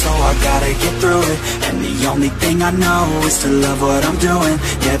own, so I gotta get through it, and the only thing I know is to love what I'm doing,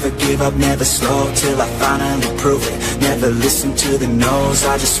 never give up, never slow, till I finally prove it, never listen to the no's,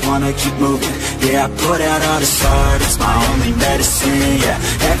 I just wanna keep moving, yeah, I put out all this art, it's my only medicine, yeah,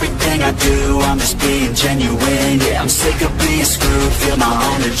 everything I do, I'm just being genuine, yeah, I'm sick of being screwed, feel my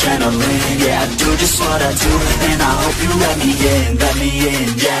own adrenaline, yeah, I do just what I do, and I hope you let me in,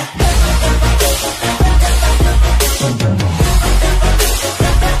 yeah.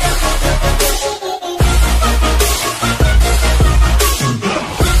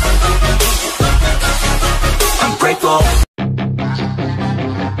 I'm grateful.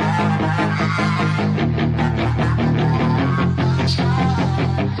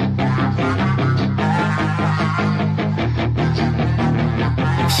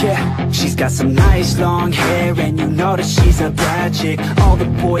 Yeah, she's got some nice long hair, and you know that she's a bad chick. All the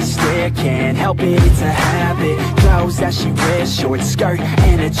boys stare, can't help it, it's a habit. Clothes that she wears, short skirt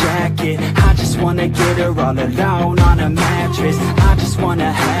and a jacket. I just wanna get her all alone on a mattress. I just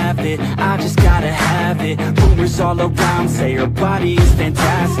wanna have it, I just gotta have it. Rumors all around say her body is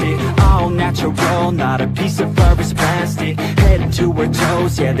fantastic, all natural, not a piece of fur is plastic. Head to her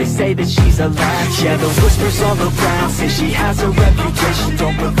toes, yeah, they say that she's a latch. Yeah, the whispers all around say she has a reputation.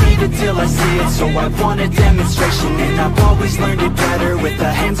 Don't believe it till I see it, so I want a demonstration. And I've always learned it better with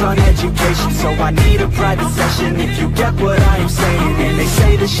a hands-on education, so I need a private session if you get what I am saying. And they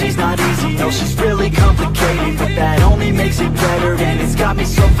say that she's not easy, no, she's really complicated, but that only makes it better, and it's got me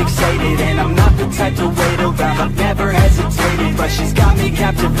so fixated. And I'm not the type to wait around, I've never hesitated, but she's got me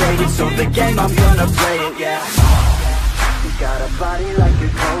captivated, so the game, I'm gonna play it, yeah. She's got a body like a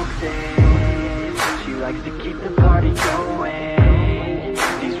coke thing, she likes to keep the party going.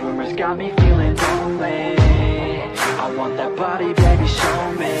 These rumors got me feeling lonely, I want that body, baby,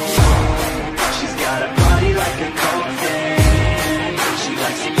 show me. She's got a body like a coke thing, she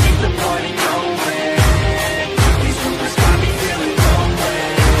likes to keep the party going. These rumors got me feeling lonely,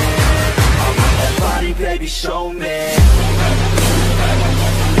 I want that body, baby, show me.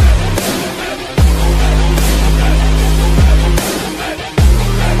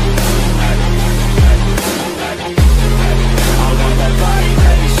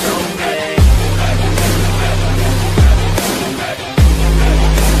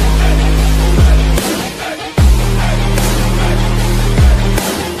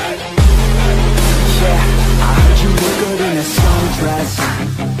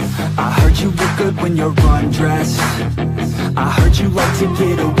 I heard you look good when you're undressed, I heard you like to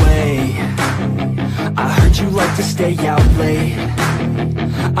get away, I heard you like to stay out late,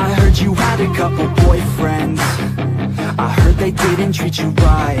 I heard you had a couple boyfriends, I heard they didn't treat you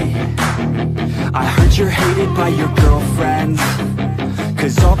right, I heard you're hated by your girlfriends,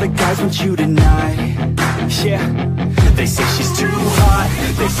 cause all the guys want you tonight. Yeah, they say she's too hot,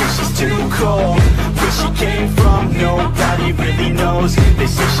 they say she's too cold, where she came from nobody really knows. They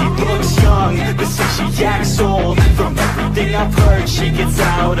say she looks young, but say she acts old. From everything I've heard, she gets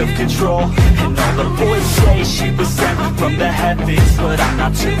out of control, and all the boys say she was sent from the heavens, but I'm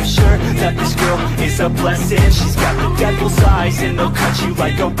not too sure that this girl is a blessing. She's got the devil's eyes and they'll cut you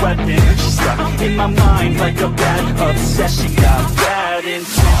like a weapon. She's stuck in my mind like a bad obsession, got bad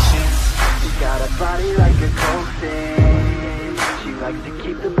intentions. got a body like a coffin. She likes to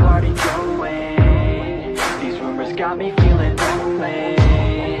keep the party going. These rumors got me feeling lonely.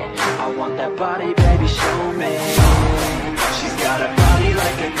 I want that body, baby, show me. She's got a body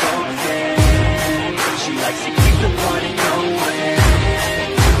like a coffin. She likes to keep the party going.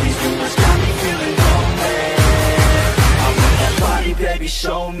 These rumors got me feeling lonely. I want that body, baby,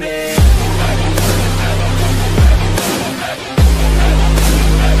 show me.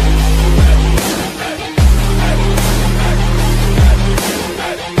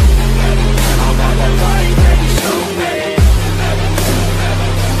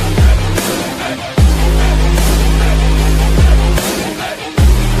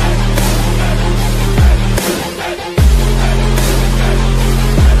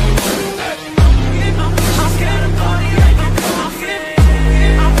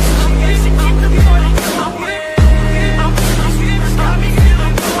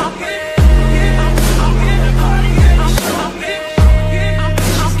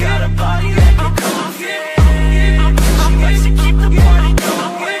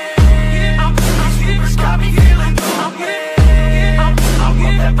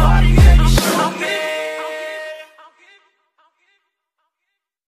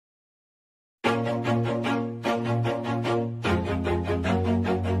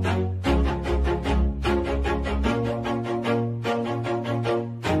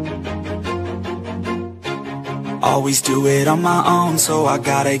 Always do it on my own, so I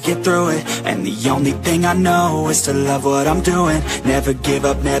gotta get through it. And the only thing I know is to love what I'm doing. Never give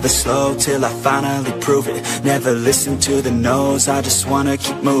up, never slow, till I finally prove it. Never listen to the no's, I just wanna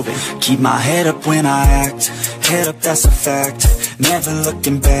keep moving. Keep my head up when I act, head up, that's a fact. Never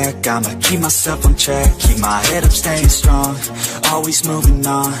looking back, I'ma keep myself on track. Keep my head up, staying strong, always moving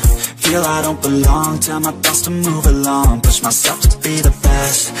on. Feel I don't belong, tell my thoughts to move along. Push myself to be the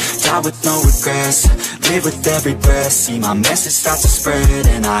best, die with no regrets. Live with every breath, see my message start to spread.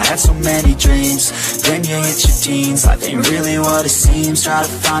 And I had so many dreams, then you hit your teens. Life ain't really what it seems, try to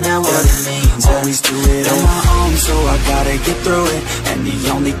find out what it means. Always do it on my own, so I gotta get through it. And the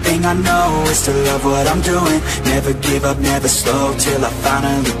only thing I know is to love what I'm doing. Never give up, never slow, till I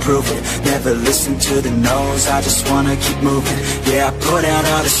finally prove it. Never listen to the no's, I just wanna keep moving. Yeah, I put out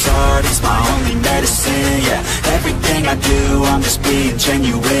all this art, it's my only medicine. Yeah, everything I do, I'm just being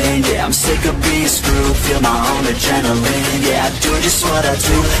genuine. Yeah, I'm sick of being screwed, feel my own adrenaline. Yeah, I do just what I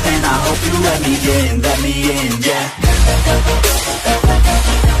do, and I hope you let me in, yeah.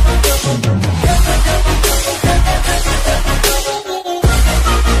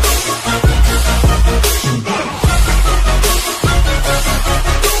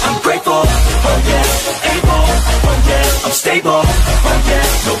 I'm grateful, oh yeah, able, oh yeah, I'm stable, oh yeah,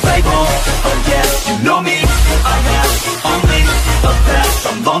 no label, oh yeah, you know me, I have only a path,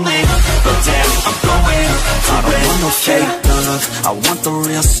 I'm lonely, but damn, I'm going to win. I don't want no fake love, I want the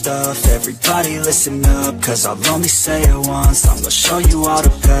real stuff. Everybody listen up, cause I'll only say it once. I'm gonna show you all the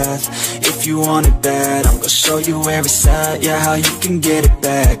path, if you want it bad. I'm gonna show you where it's at, yeah, how you can get it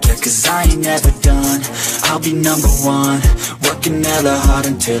back. Yeah, cause I ain't never done, I'll be number one. Working hella hard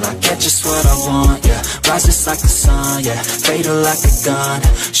until I get just what I want, yeah. Rise just like the sun, yeah, fatal like a gun.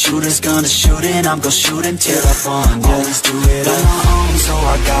 Shooters gonna shoot and I'm gonna shoot until I won, yeah. Always do it on my own, so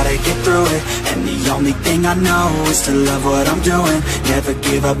I gotta get through it. And the only thing I know is to love what I'm doing. Never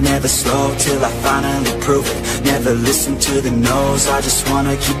give up, never slow, till I finally prove it. Never listen to the no's, I just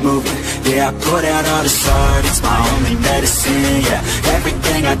wanna keep moving. Yeah, I put out all this art, it's my only medicine. Yeah,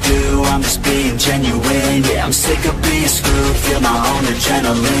 everything I do, I'm just being genuine. Yeah, I'm sick of being screwed, feel my own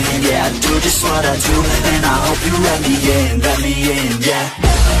adrenaline. Yeah, I do just what I do, and I hope you let me in, yeah.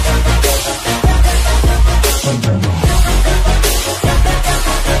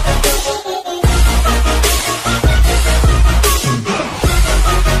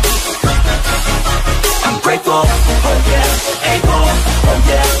 Grateful, oh yeah, able, oh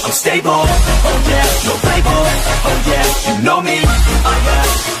yeah, I'm stable, oh yeah, no label, oh yeah, you know me, I have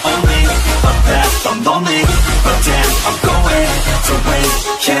only a path, I'm lonely, but damn, I'm going to win,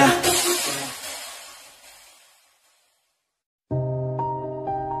 yeah.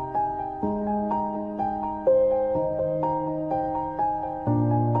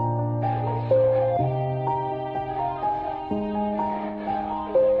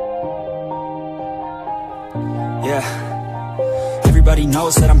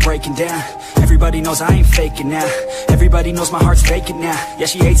 knows that I'm breaking down. Everybody knows I ain't faking now. Everybody knows my heart's vacant now. Yeah,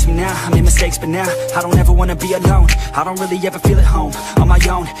 she hates me now, I made mistakes but now I don't ever wanna be alone. I don't really ever feel at home. On my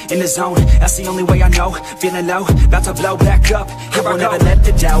own, in the zone, that's the only way I know. Feeling low, about to blow back up. Here I never let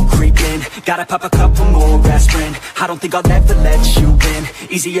the doubt creep in. Gotta pop a couple more aspirin. I don't think I'll ever let you in.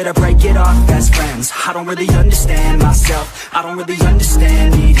 Easier to break it off best friends. I don't really understand myself. I don't really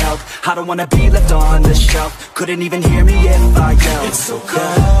understand, need help. I don't wanna be left on the shelf. Couldn't even hear me if I yelled. It's so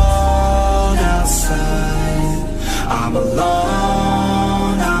cold outside, I'm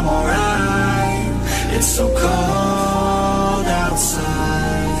alone, I'm alright. It's so cold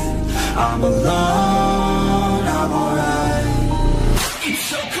outside, I'm alone, I'm alright. It's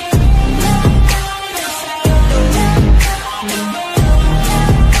so cold.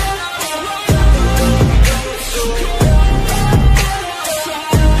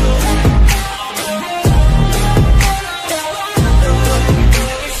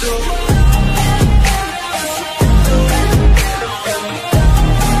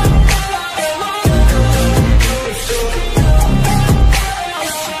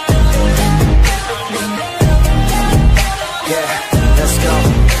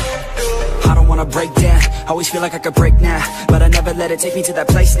 Break down, always feel like I could break now, but I never let it take me to that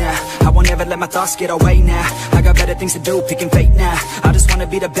place now. I won't ever let my thoughts get away now. I got better things to do, picking fate now. I just wanna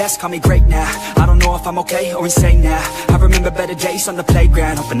be the best, call me great now. I don't know if I'm okay or insane now. I remember better days on the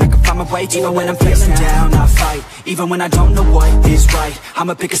playground, hoping I can find my way. Even when I'm feeling down, I fight. Even when I don't know what is right,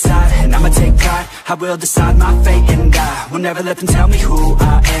 I'ma pick a side and I'ma take pride. I will decide my fate and I will never let them tell me who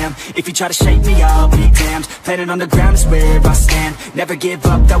I am. If you try to shake me, I'll be damned. Planet on the ground is where I stand. Never give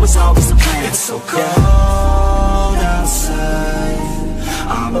up, that was always the plan. It's so cold outside,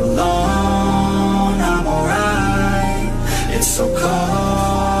 I'm alone, I'm alright. It's so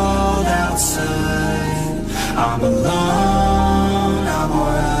cold outside, I'm alone, I'm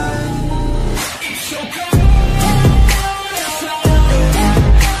alright. It's so cold.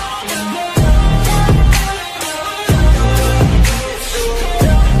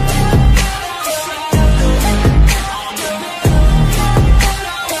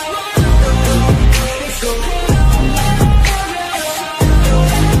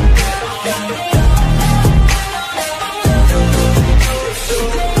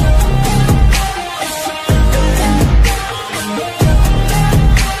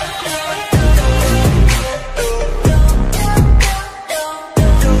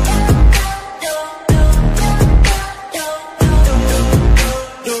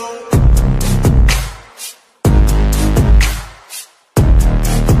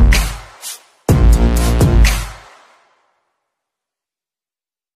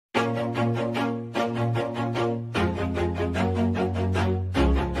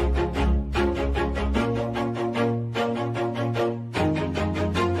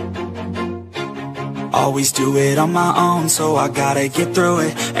 Always do it on my own, so I gotta get through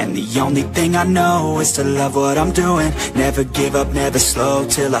it. And the only thing I know is to love what I'm doing. Never give up, never slow,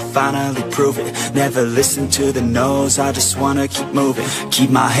 till I finally prove it. Never listen to the no's, I just wanna keep moving. Keep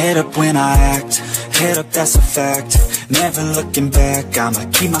my head up when I act, head up, that's a fact. Never looking back, I'ma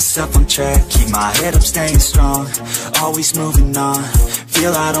keep myself on track. Keep my head up, staying strong, always moving on.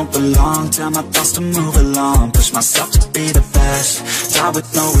 Feel I don't belong, tell my thoughts to move along. Push myself to be the best, die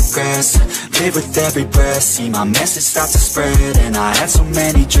with no regrets. Live with every breath, see my message start to spread. And I had so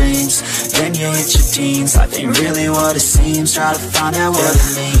many dreams, then you hit your teens. Life ain't really what it seems, try to find out what it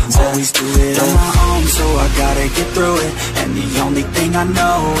means. Always do it on my own, so I gotta get through it. And the only thing I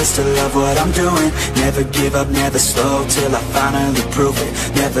know is to love what I'm doing. Never give up, never slow, till I finally prove it.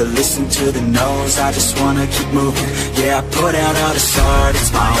 Never listen to the no's, I just wanna keep moving. Yeah, I put out all this art,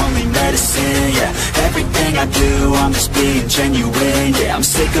 it's my only medicine. Yeah, everything I do, I'm just being genuine. Yeah, I'm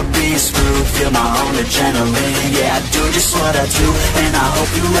sick of being screwed, feel my own adrenaline. Yeah, I do just what I do, and I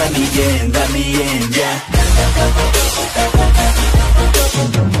hope you let me in, yeah.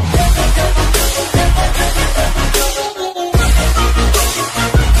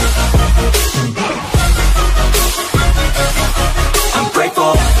 I'm grateful,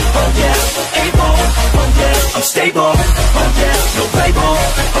 oh yeah, able, oh yeah, I'm stable, oh yeah, no label,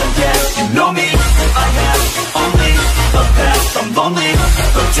 oh yeah, you know me, I have only a path, I'm lonely,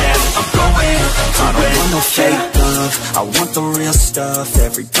 but damn, I'm going, I don't want no fake love, I want the real stuff.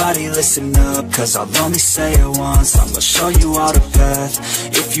 Everybody listen up, cause I'll only say it once. I'm gonna show you all the path,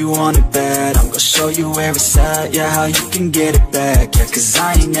 if you want it bad. I'm gonna show you where it's at, yeah, how you can get it back. Yeah, cause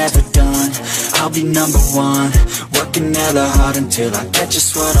I ain't never done, I'll be number one, working hella hard until I get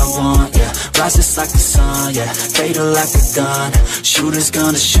just what I want, yeah. Rises like the sun, yeah, fatal like a gun. Shooters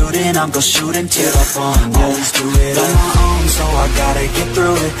gonna shoot and I'm gonna shoot until I fall, yeah. Always do it on my own, so I gotta get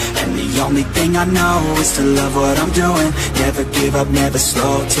through it. And the only thing I know is to love what I'm doing. Never give up, never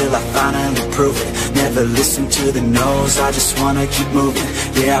slow, till I finally prove it. Never listen to the no's, I just wanna keep moving.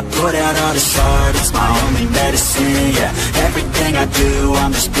 Yeah, I put out all this art, it's my only medicine, yeah. Everything I do,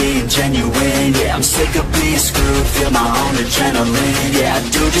 I'm just being genuine, yeah. I'm sick of being screwed, feel my own adrenaline, yeah. I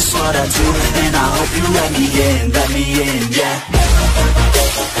do just what I do, and I hope you let me in, yeah.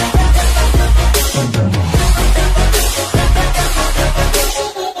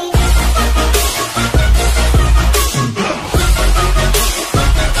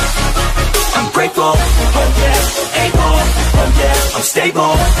 Grateful, oh yeah, able, oh yeah, I'm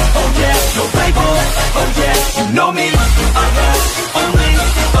stable, oh yeah, no label, oh yeah, you know me, I have only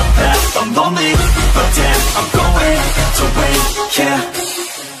a path, I'm lonely, but damn, I'm going to win, yeah.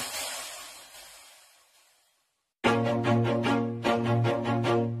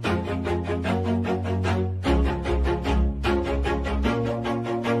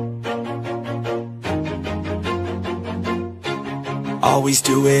 Always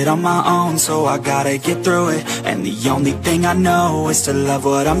do it on my own, so I gotta get through it. And the only thing I know is to love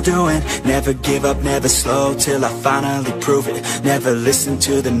what I'm doing. Never give up, never slow, till I finally prove it. Never listen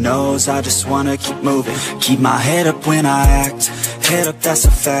to the no's, I just wanna keep moving. Keep my head up when I act, head up, that's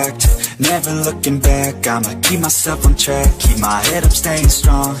a fact. Never looking back, I'ma keep myself on track. Keep my head up, staying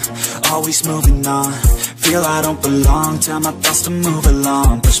strong, always moving on. Feel I don't belong, tell my thoughts to move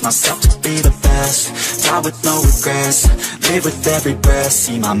along. Push myself to be the best, die with no regrets. Live with every breath,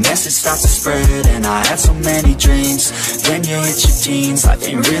 see my message start to spread. And I had so many dreams, when you hit your teens. Life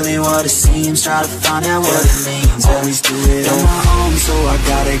ain't really what it seems, try to find out what it means. Always do it on my own, so I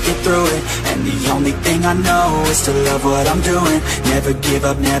gotta get through it. And the only thing I know is to love what I'm doing. Never give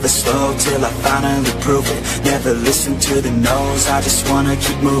up, never slow, till I finally prove it. Never listen to the no's, I just wanna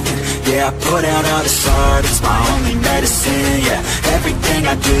keep moving. Yeah, I put out all this art, it's my only medicine, yeah. Everything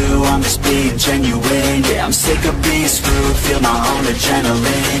I do, I'm just being genuine, yeah. I'm sick of being screwed, feel my own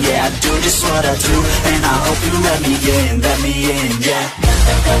adrenaline, yeah. I do just what I do, and I hope you let me in, yeah.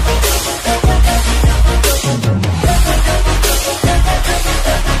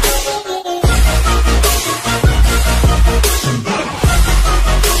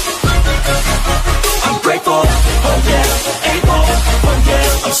 I'm grateful, oh yeah, able, oh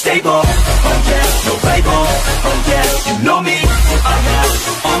yeah, I'm stable, oh yeah, no label, oh yeah, you know me, I have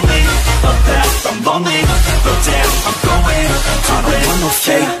only a path, I'm lonely, but damn, I'm going to win. I don't want no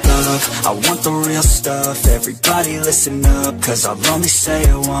fake love, I want the real stuff. Everybody listen up, cause I'll only say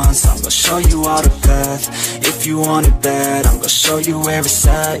it once. I'm gonna show you all the path, if you want it bad. I'm gonna show you where it's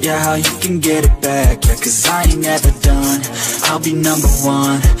at, yeah, how you can get it back, yeah. Cause I ain't never done, I'll be number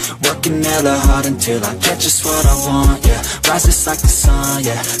one, working hella hard until I get just what I want, yeah. Rises like the sun,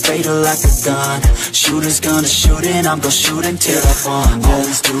 yeah, fatal like a gun. Shooters gonna shoot and I'm gonna shoot until I fall, yeah.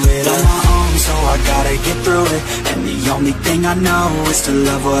 Always do it on my own, so I gotta get through it. And the only thing I know is to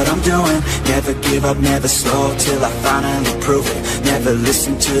love what I'm doing. Never give up, never slow, till I finally prove it. Never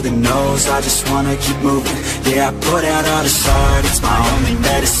listen to the no's, I just wanna keep moving. Yeah, I put out all this art, it's my only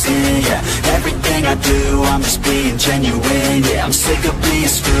medicine, yeah. Everything I do, I'm just being genuine, yeah. I'm sick of being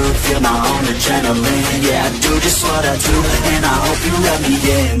screwed, feel my own adrenaline, yeah. I do just what I do, and I hope you let me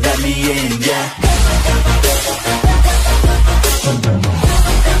in, yeah.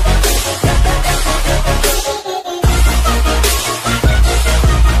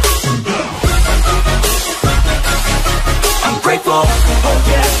 Grateful, oh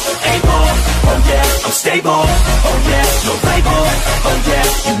yeah, able, oh yeah, I'm stable, oh yeah, no label, oh yeah,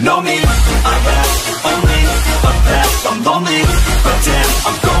 you know me, I have only a path, I'm lonely, but damn,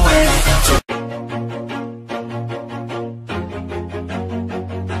 I'm going to.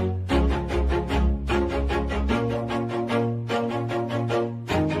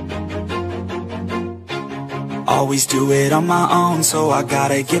 Always do it on my own, so I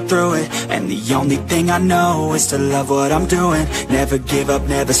gotta get through it. And the only thing I know is to love what I'm doing. Never give up,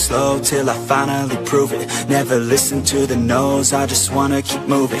 never slow, till I finally prove it. Never listen to the no's, I just wanna keep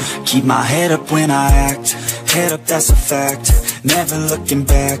moving. Keep my head up when I act, head up, that's a fact. Never looking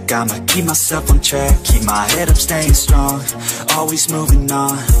back, I'ma keep myself on track. Keep my head up, staying strong, always moving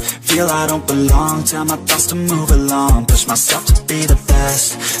on. Feel I don't belong, tell my thoughts to move along. Push myself to be the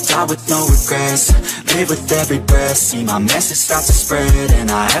best, die with no regrets, live with every breath. See my message start to spread, and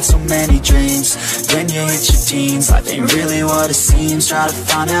I have so many dreams. When you hit your teens, life ain't really what it seems. Try to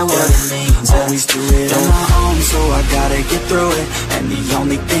find out what it means. Always do it on my own, so I gotta get through it. And the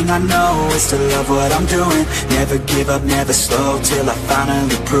only thing I know is to love what I'm doing. Never give up, never slow, till I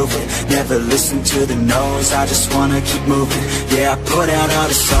finally prove it. Never listen to the no's, I just wanna keep moving. Yeah, I put out all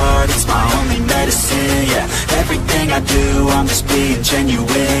this art, it's my only medicine. Yeah, everything I do, I'm just being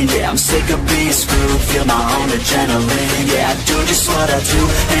genuine. Yeah, I'm sick of being screwed, feel my own adrenaline. Yeah, I do just what I do,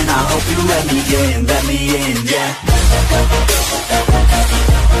 and I hope you let me in, yeah.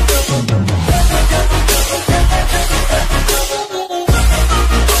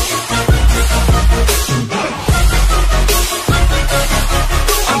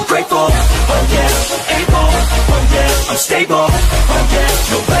 I'm grateful, oh yeah, able, oh yeah, I'm stable, oh yeah,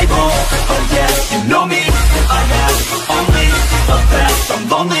 no label, oh yeah, you know me, I have only a path, I'm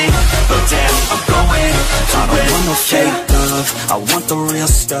lonely, but damn, I'm going to win. I don't want no fake love, I want the real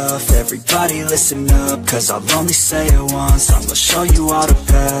stuff. Everybody listen up, cause I'll only say it once. I'm gonna show you all the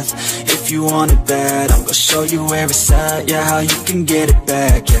path, if you want it bad. I'm gonna show you where it's at, yeah, how you can get it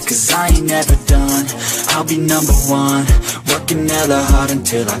back. Yeah, cause I ain't never done, I'll be number one. Working hella hard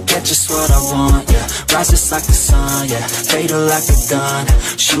until I get just what I want, yeah. Rises like the sun, yeah, fatal like a gun.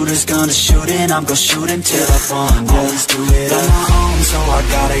 Shooters gonna shoot and I'm gonna shoot until I fall. Always do it on my own, so I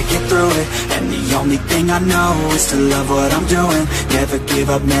gotta get through it. And the only thing I know is to love what I'm doing. Never give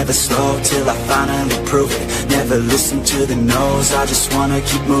up, never slow, till I finally prove it. Never listen to the no's, I just wanna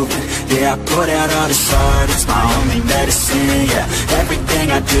keep moving. Yeah, I put out all this art, it's my only medicine. Yeah,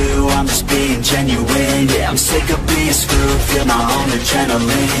 everything I do, I'm just being genuine. Yeah, I'm sick of being screwed, feel my own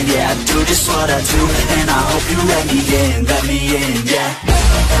adrenaline. Yeah, I do just what I do, and I hope you let me in, yeah.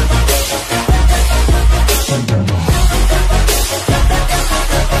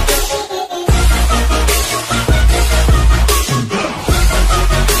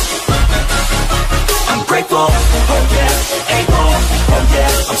 I'm grateful, oh yeah, able, oh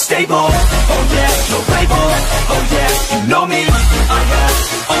yeah, I'm stable, oh yeah, no label, oh yeah, you know me, I have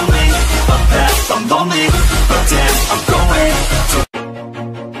only a path, I'm lonely, but damn, I'm going to.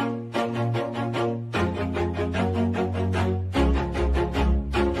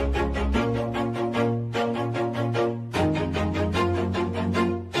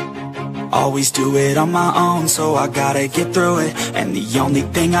 Always do it on my own, so I gotta get through it. And the only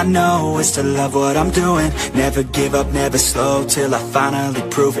thing I know is to love what I'm doing. Never give up, never slow, till I finally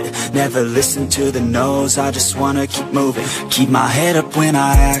prove it. Never listen to the no's, I just wanna keep moving. Keep my head up when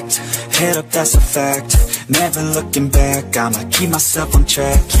I act, head up, that's a fact. Never looking back, I'ma keep myself on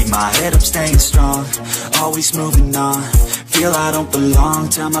track. Keep my head up, staying strong, always moving on. Feel I don't belong,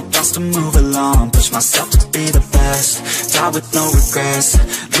 tell my thoughts to move along. Push myself to be the best, die with no regrets,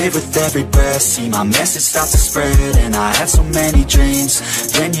 live with every breath. See my message start to spread, and I have so many dreams.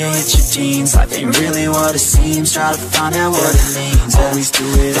 Then you hit your teens, life ain't really what it seems. Try to find out what it means. Always do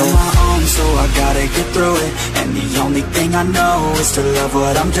it on my own, so I gotta get through it. And the only thing I know is to love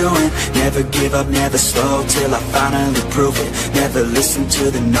what I'm doing. Never give up, never slow, till I finally prove it. Never listen to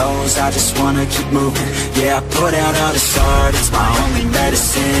the no's, I just wanna keep moving. Yeah, I put out all this art, it's my only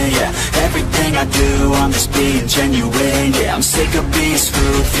medicine. Yeah, everything I do, I'm just being genuine. Yeah, I'm sick of being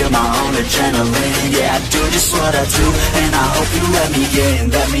screwed, feel my own adrenaline. Yeah, I do just what I do, and I hope you let me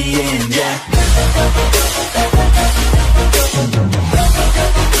in, yeah.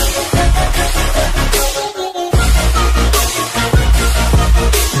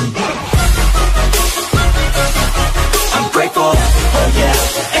 I'm grateful, oh yeah,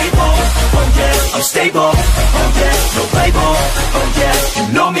 able, oh yeah, I'm stable, oh yeah, no label, oh yeah, you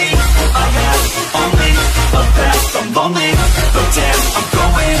know me, I have only a path, I'm lonely, but damn, I'm going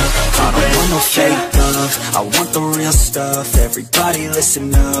to win. I want no fake love, I want the real stuff. Everybody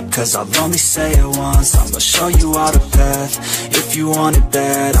listen up, cause I'll only say it once. I'm gonna show you all the path, if you want it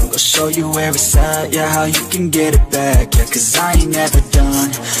bad. I'm gonna show you where it's at, yeah, how you can get it back. Yeah, cause I ain't never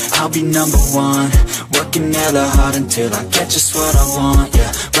done, I'll be number one. Working hella hard until I get just what I want,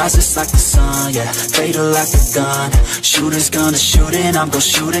 yeah. Rises like the sun, yeah, fatal like a gun. Shooters gonna shoot and I'm gonna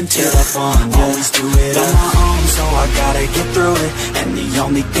shoot until I fall. Always do it on my own, so I gotta get through it. And the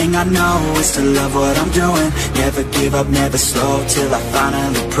only thing I know is to love what I'm doing. Never give up, never slow, till I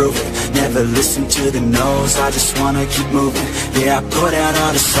finally prove it. Never listen to the no's, I just wanna keep moving. Yeah, I put out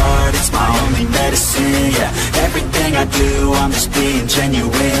all this art, it's my only medicine. Yeah, everything I do, I'm just being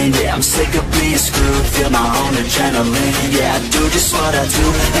genuine. Yeah, I'm sick of being screwed, feel my own adrenaline. Yeah, I do just what I do,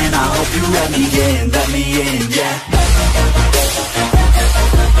 and I hope you let me in, yeah.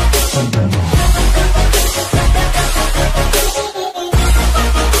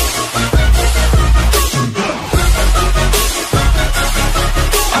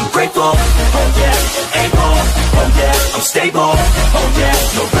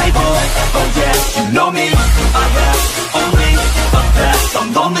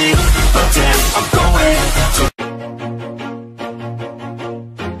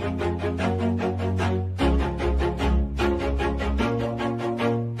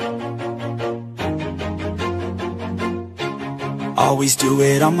 Always do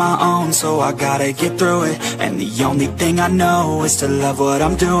it on my own, so I gotta get through it. And the only thing I know is to love what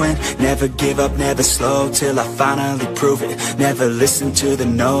I'm doing. Never give up, never slow, till I finally prove it. Never listen to the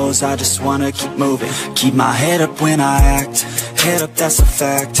no's, I just wanna keep moving. Keep my head up when I act, head up, that's a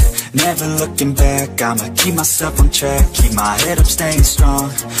fact. Never looking back, I'ma keep myself on track. Keep my head up, staying strong,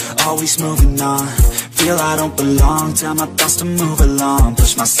 always moving on. Feel I don't belong, tell my thoughts to move along.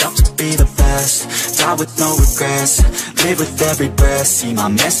 Push myself to be the best, die with no regrets. Live with every breath, see my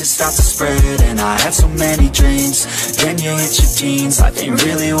message start to spread. And I had so many dreams, then you hit your teens. Life ain't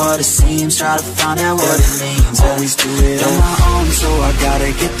really what it seems, try to find out what it means. Always do it on my own, so I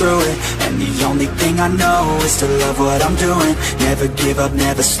gotta get through it. And the only thing I know is to love what I'm doing. Never give up,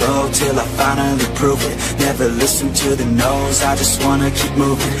 never slow, till I finally prove it. Never listen to the no's, I just wanna keep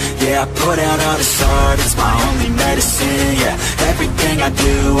moving. Yeah, I put out all this art, it's my only medicine. Yeah, everything I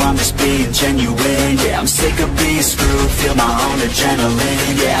do, I'm just being genuine. Yeah, I'm sick of being screwed, feel my own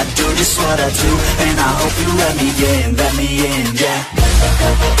adrenaline. Yeah, I do just what I do, and I hope you let me in, yeah.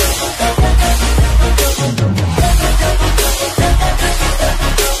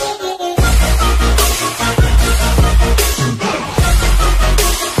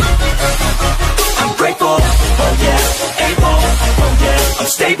 I'm grateful, oh yeah, able, oh yeah, I'm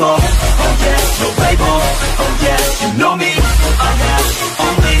stable, oh yeah, no label, oh yeah, you know me, I have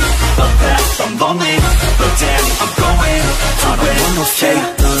only the best. I'm lonely, but damn, I'm going. I don't want no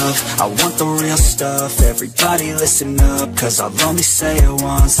fake love, I want the real stuff. Everybody listen up, cause I'll only say it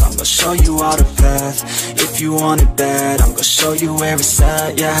once. I'm gonna show you all the path, if you want it bad. I'm gonna show you where it's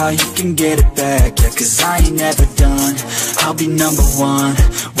at, yeah, how you can get it back. Yeah, cause I ain't never done, I'll be number one.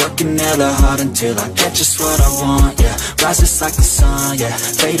 Working hella hard until I get just what I want, yeah. Rises like the sun, yeah,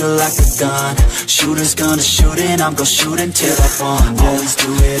 fatal like a gun. Shooters gonna shoot and I'm gonna shoot until I fall, yeah. Always do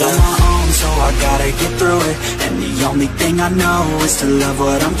it on my own, so I gotta get through it. And the only thing I know is to love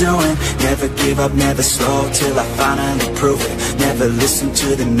what I'm doing. Never give up, never slow, till I finally prove it. Never listen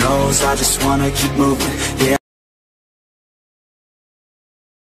to the no's, I just wanna keep moving, yeah.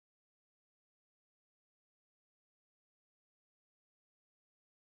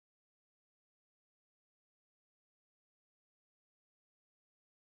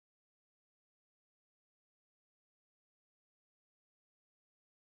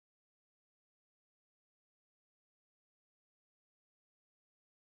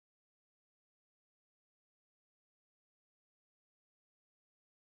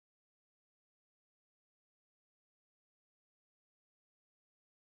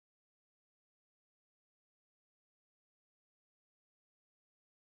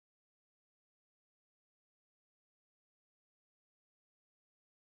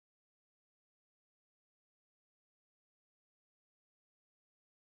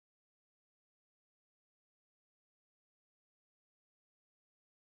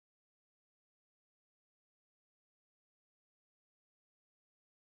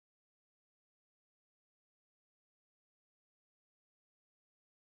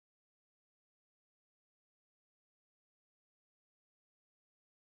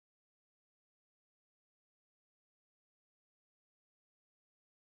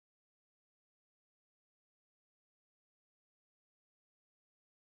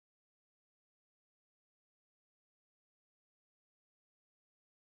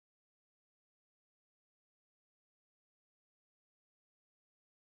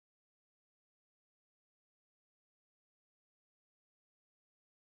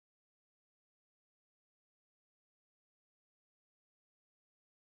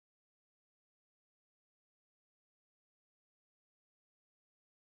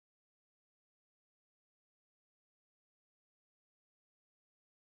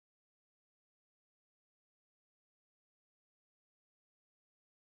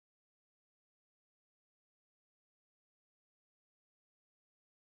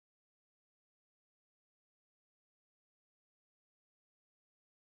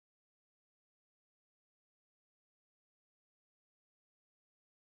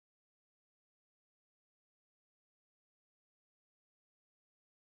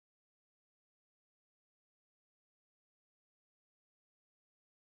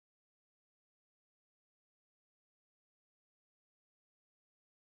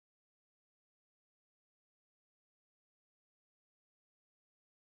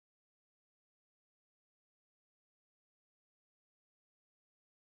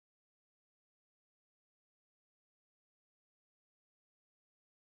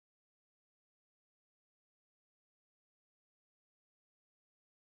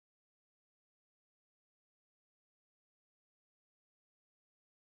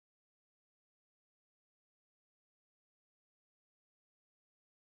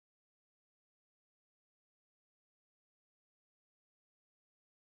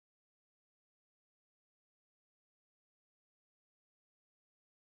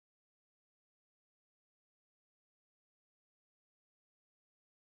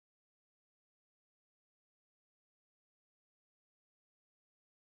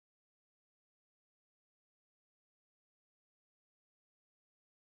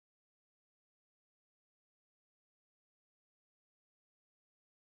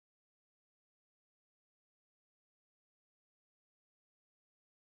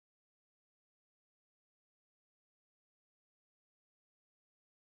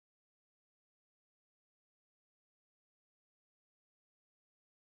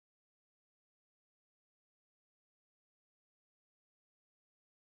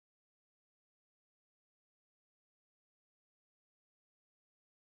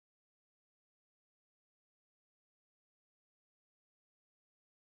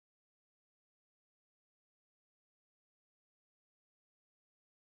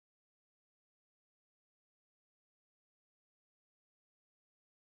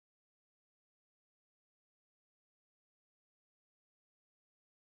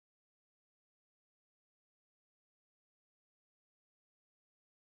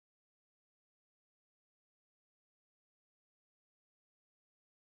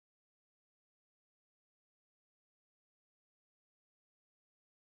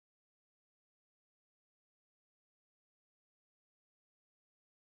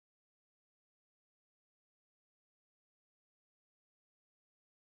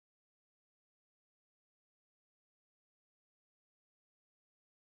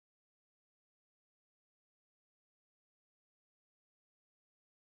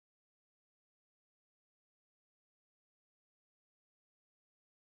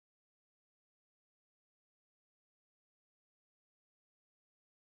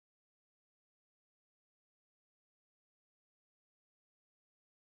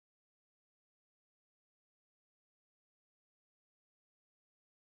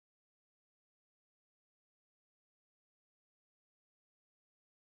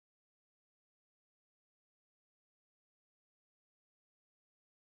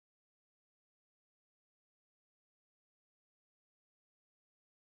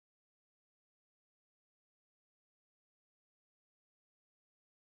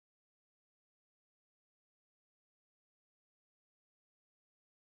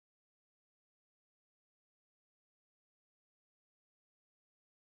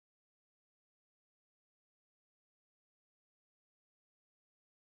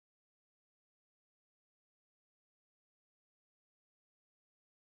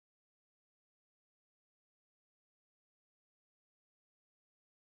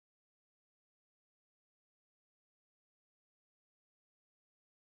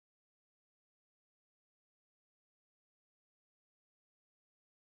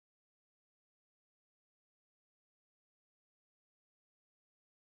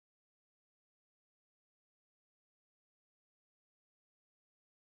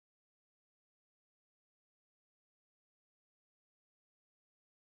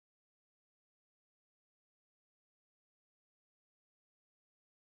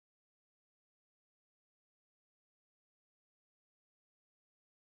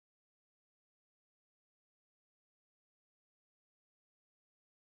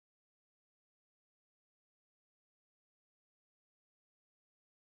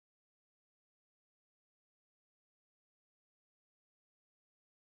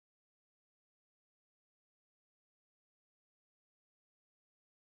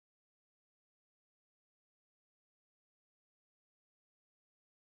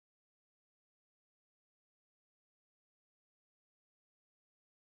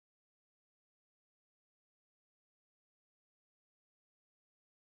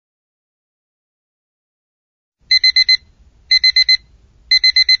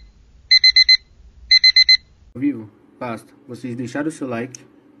 vivo, basta vocês deixarem o seu like,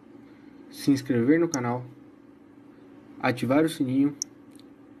 se inscrever no canal, ativar o sininho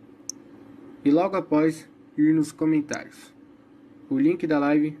e logo após ir nos comentários. O link da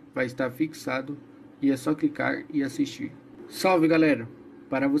live vai estar fixado e é só clicar e assistir. Salve galera!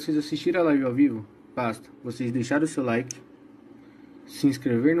 Para vocês assistirem a live ao vivo, basta vocês deixarem o seu like, se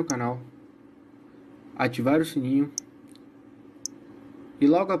inscrever no canal, ativar o sininho e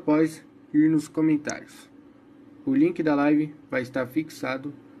logo após ir nos comentários. O link da live vai estar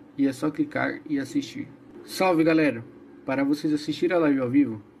fixado e é só clicar e assistir. Salve galera! Para vocês assistirem a live ao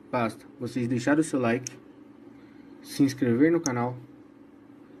vivo, basta vocês deixarem o seu like, se inscrever no canal,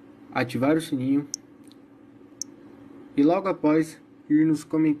 ativar o sininho e logo após ir nos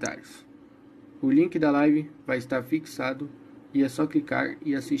comentários. O link da live vai estar fixado e é só clicar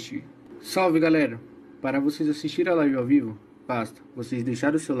e assistir. Salve galera! Para vocês assistirem a live ao vivo, basta vocês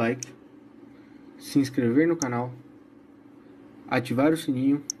deixarem o seu like, se inscrever no canal, ativar o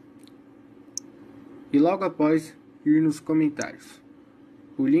sininho e logo após ir nos comentários.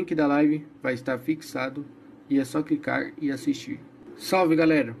 O link da live vai estar fixado e é só clicar e assistir. Salve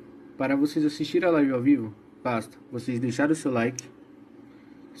galera! Para vocês assistirem a live ao vivo, basta vocês deixarem o seu like,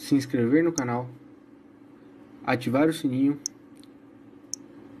 se inscrever no canal, ativar o sininho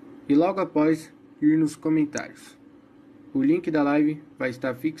e logo após ir nos comentários. O link da live vai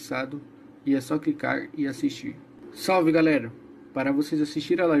estar fixado e é só clicar e assistir. Salve galera! Para vocês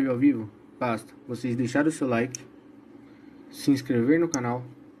assistirem a live ao vivo, basta vocês deixarem o seu like, se inscrever no canal,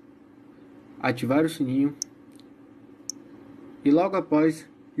 ativar o sininho e logo após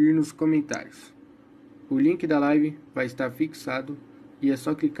ir nos comentários. O link da live vai estar fixado e é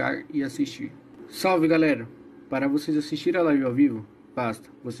só clicar e assistir. Salve galera! Para vocês assistirem a live ao vivo, basta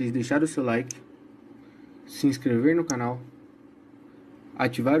vocês deixarem o seu like, se inscrever no canal,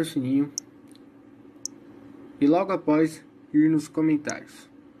 ativar o sininho e logo após ir nos comentários.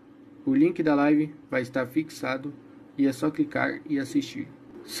 O link da live vai estar fixado e é só clicar e assistir.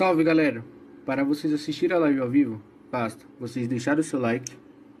 Salve galera! Para vocês assistirem a live ao vivo, basta vocês deixarem o seu like,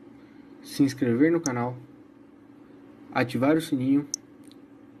 se inscrever no canal, ativar o sininho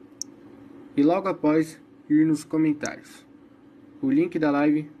e logo após ir nos comentários. O link da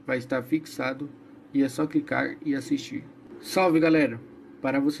live vai estar fixado e é só clicar e assistir. Salve galera!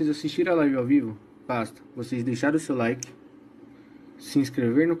 Para vocês assistirem a live ao vivo, basta vocês deixarem o seu like, se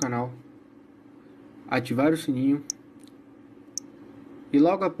inscrever no canal, ativar o sininho e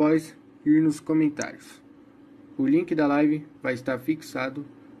logo após ir nos comentários. O link da live vai estar fixado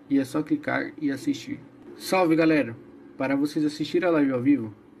e é só clicar e assistir. Salve galera! Para vocês assistirem a live ao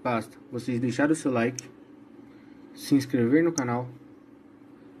vivo, basta vocês deixarem o seu like, se inscrever no canal,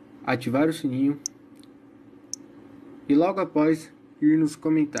 ativar o sininho e logo após ir nos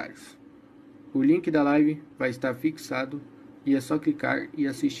comentários. O link da live vai estar fixado e é só clicar e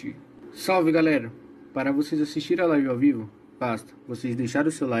assistir. Salve galera! Para vocês assistirem a live ao vivo, basta vocês deixarem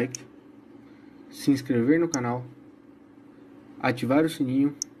o seu like, se inscrever no canal, ativar o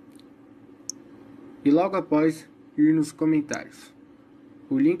sininho e logo após ir nos comentários.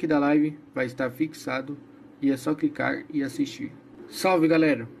 O link da live vai estar fixado e é só clicar e assistir. Salve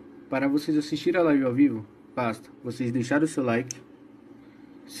galera! Para vocês assistirem a live ao vivo, basta vocês deixarem o seu like,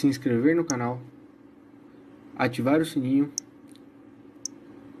 se inscrever no canal, ativar o sininho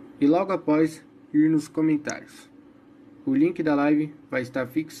e logo após ir nos comentários. O link da live vai estar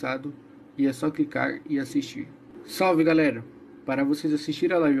fixado e é só clicar e assistir. Salve galera! Para vocês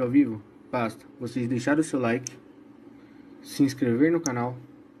assistirem a live ao vivo, basta vocês deixarem o seu like, se inscrever no canal,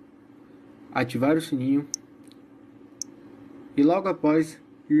 ativar o sininho e logo após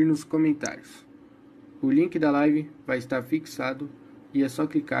ir nos comentários. O link da live vai estar fixado e é só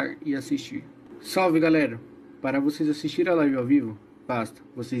clicar e assistir. Salve galera! Para vocês assistirem a live ao vivo, basta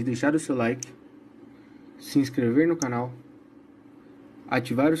vocês deixarem o seu like, se inscrever no canal,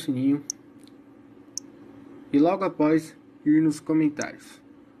 ativar o sininho e logo após ir nos comentários.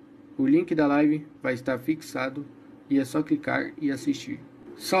 O link da live vai estar fixado e é só clicar e assistir.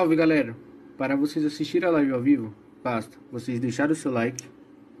 Salve galera! Para vocês assistirem a live ao vivo, basta vocês deixarem o seu like,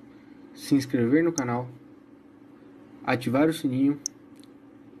 se inscrever no canal, ativar o sininho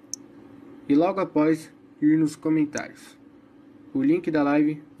e logo após ir nos comentários. O link da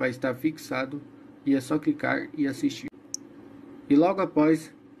live vai estar fixado e é só clicar e assistir. E logo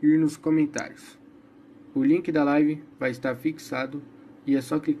após ir nos comentários. O link da live vai estar fixado e é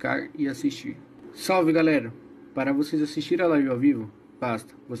só clicar e assistir. Salve galera! Para vocês assistirem a live ao vivo,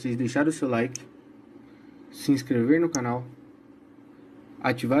 basta vocês deixarem o seu like, se inscrever no canal,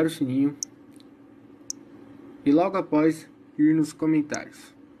 ativar o sininho e logo após ir nos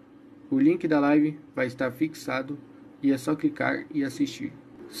comentários. O link da live vai estar fixado e é só clicar e assistir.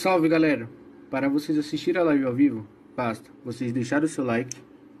 Salve galera! Para vocês assistirem a live ao vivo, basta vocês deixarem o seu like,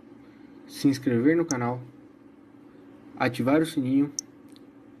 se inscrever no canal, ativar o sininho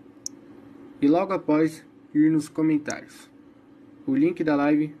e logo após ir nos comentários. O link da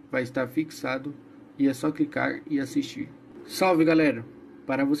live vai estar fixado e é só clicar e assistir. Salve galera!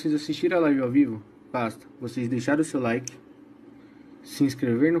 Para vocês assistirem a live ao vivo, basta vocês deixarem o seu like, se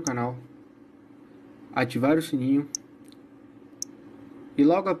inscrever no canal, ativar o sininho e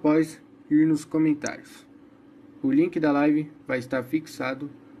logo após ir nos comentários. O link da live vai estar fixado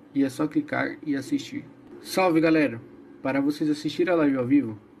e é só clicar e assistir. Salve galera! Para vocês assistirem a live ao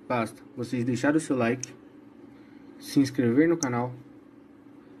vivo, basta vocês deixarem o seu like, se inscrever no canal,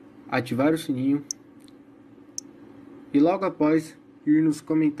 ativar o sininho e logo após ir nos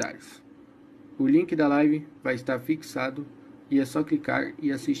comentários. O link da live vai estar fixado e é só clicar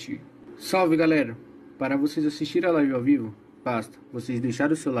e assistir. Salve galera! Para vocês assistirem a live ao vivo, basta vocês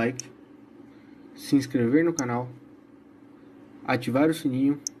deixarem o seu like, se inscrever no canal, ativar o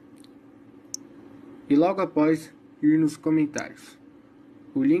sininho e logo após ir nos comentários.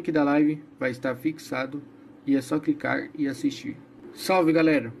 O link da live vai estar fixado e é só clicar e assistir. Salve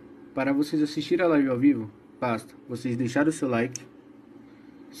galera! Para vocês assistirem a live ao vivo, basta vocês deixarem o seu like,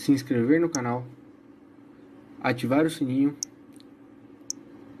 se inscrever no canal, ativar o sininho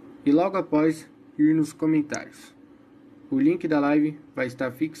e logo após ir nos comentários. O link da live vai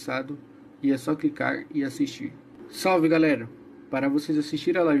estar fixado e é só clicar e assistir. Salve galera! Para vocês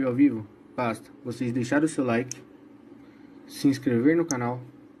assistirem a live ao vivo, basta vocês deixarem o seu like, se inscrever no canal,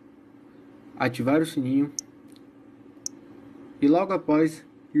 ativar o sininho e logo após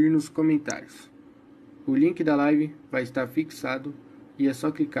ir nos comentários. O link da live vai estar fixado e é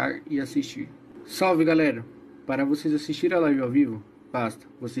só clicar e assistir. Salve galera! Para vocês assistirem a live ao vivo, basta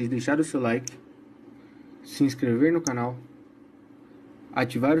vocês deixarem o seu like, se inscrever no canal,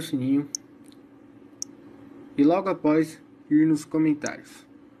 ativar o sininho e logo após ir nos comentários.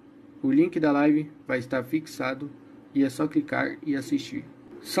 O link da live vai estar fixado e é só clicar e assistir.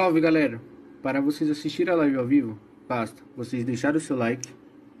 Salve galera! Para vocês assistirem a live ao vivo, basta vocês deixarem o seu like,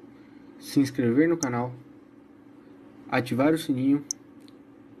 se inscrever no canal, ativar o sininho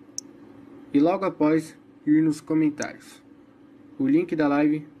e logo após ir nos comentários. O link da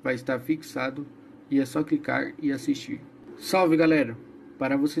live vai estar fixado e é só clicar e assistir. Salve galera!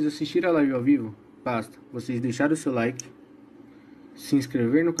 Para vocês assistirem a live ao vivo, basta vocês deixarem o seu like, se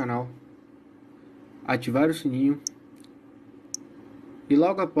inscrever no canal, ativar o sininho e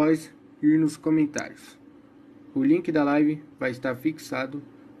logo após ir nos comentários. O link da live vai estar fixado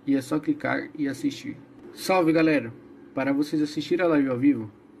e é só clicar e assistir. Salve galera! Para vocês assistirem a live ao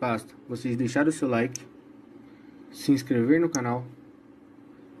vivo, basta vocês deixarem o seu like, se inscrever no canal,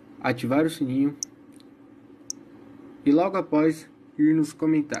 ativar o sininho e logo após ir nos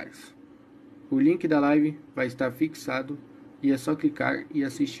comentários. O link da live vai estar fixado e é só clicar e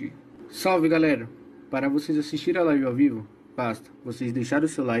assistir. Salve galera! Para vocês assistirem a live ao vivo, basta vocês deixarem o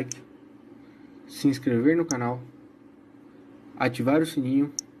seu like, se inscrever no canal, ativar o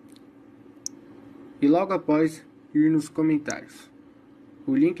sininho e logo após ir nos comentários.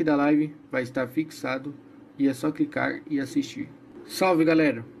 O link da live vai estar fixado e é só clicar e assistir. Salve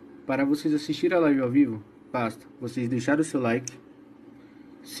galera! Para vocês assistirem a live ao vivo, basta vocês deixarem o seu like,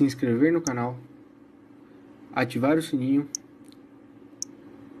 se inscrever no canal, ativar o sininho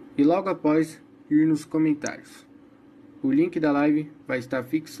e logo após ir nos comentários. O link da live vai estar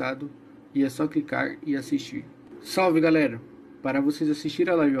fixado e é só clicar e assistir. Salve galera! Para vocês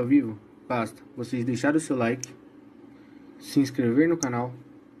assistirem a live ao vivo, basta vocês deixarem o seu like, se inscrever no canal,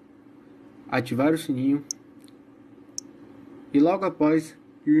 ativar o sininho e logo após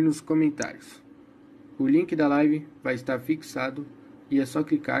ir nos comentários. O link da live vai estar fixado e é só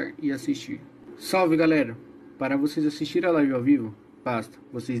clicar e assistir. Salve galera! Para vocês assistirem a live ao vivo, basta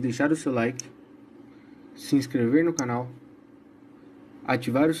vocês deixarem o seu like, se inscrever no canal,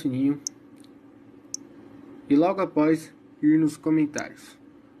 ativar o sininho e logo após ir nos comentários.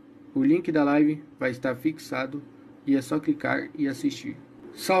 O link da live vai estar fixado e é só clicar e assistir.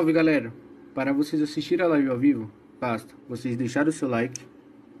 Salve galera! Para vocês assistirem a live ao vivo, basta vocês deixarem o seu like,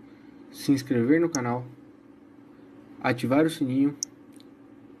 se inscrever no canal, ativar o sininho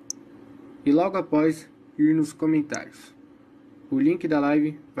e logo após ir nos comentários. O link da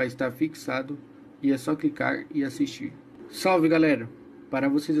live vai estar fixado e é só clicar e assistir. Salve galera! Para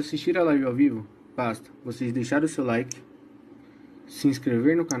vocês assistirem a live ao vivo, basta vocês deixarem o seu like, se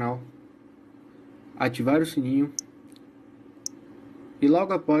inscrever no canal, ativar o sininho e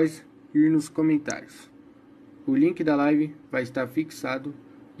logo após ir nos comentários. O link da live vai estar fixado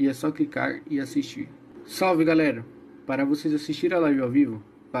e é só clicar e assistir. Salve galera! Para vocês assistirem a live ao vivo,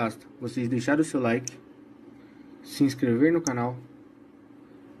 basta vocês deixarem o seu like, se inscrever no canal,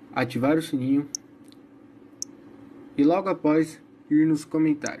 ativar o sininho e logo após ir nos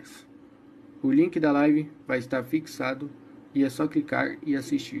comentários. O link da live vai estar fixado e é só clicar e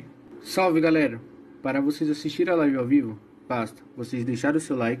assistir. Salve galera! Para vocês assistirem a live ao vivo, basta vocês deixarem o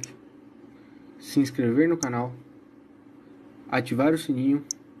seu like, se inscrever no canal, ativar o sininho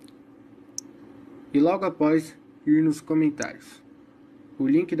e logo após ir nos comentários. O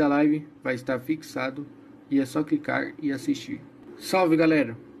link da live vai estar fixado e é só clicar e assistir. Salve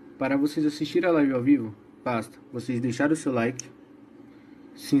galera! Para vocês assistirem a live ao vivo, basta vocês deixarem o seu like,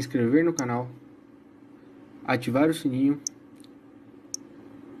 se inscrever no canal, ativar o sininho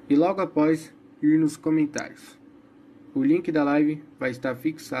e logo após ir nos comentários. O link da live vai estar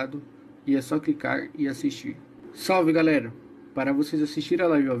fixado e é só clicar e assistir. Salve galera! Para vocês assistirem a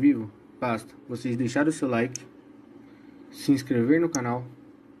live ao vivo, basta vocês deixarem o seu like, se inscrever no canal,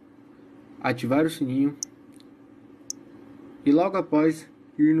 ativar o sininho e logo após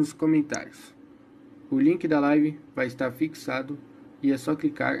ir nos comentários. O link da live vai estar fixado e é só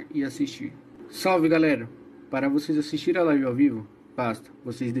clicar e assistir. Salve galera! Para vocês assistirem a live ao vivo, basta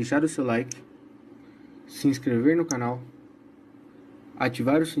vocês deixarem o seu like, se inscrever no canal,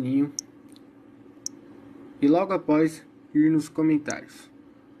 ativar o sininho e logo após ir nos comentários.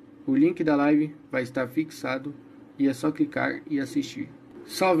 O link da live vai estar fixado e é só clicar e assistir.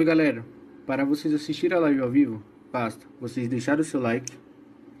 Salve galera! Para vocês assistirem a live ao vivo, basta vocês deixarem o seu like,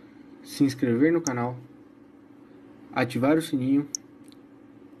 se inscrever no canal, ativar o sininho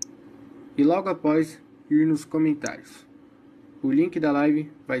e logo após ir nos comentários. O link da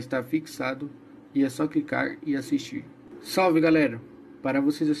live vai estar fixado e é só clicar e assistir. Salve galera! Para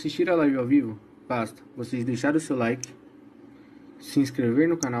vocês assistirem a live ao vivo, basta vocês deixarem o seu like, se inscrever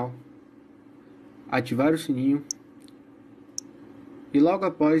no canal, ativar o sininho e logo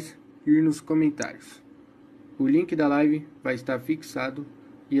após ir nos comentários. O link da live vai estar fixado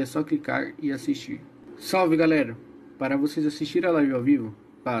e é só clicar e assistir. Salve galera! Para vocês assistirem a live ao vivo,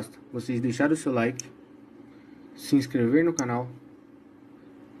 basta vocês deixarem o seu like, se inscrever no canal,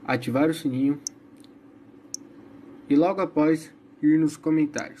 ativar o sininho e logo após ir nos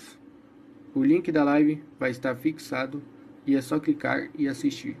comentários. O link da live vai estar fixado e é só clicar e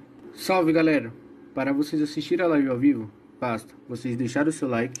assistir. Salve galera! Para vocês assistirem a live ao vivo, basta vocês deixarem o seu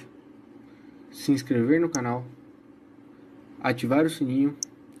like, se inscrever no canal, ativar o sininho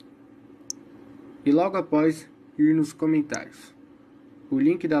e logo após ir nos comentários. O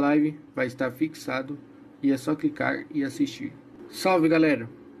link da live vai estar fixado e é só clicar e assistir. Salve galera!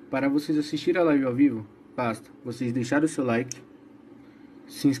 Para vocês assistirem a live ao vivo, basta vocês deixarem o seu like,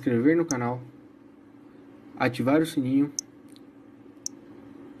 se inscrever no canal, ativar o sininho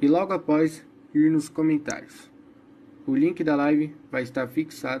e logo após ir nos comentários. O link da live vai estar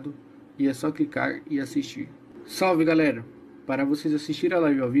fixado e é só clicar e assistir. Salve galera! Para vocês assistirem a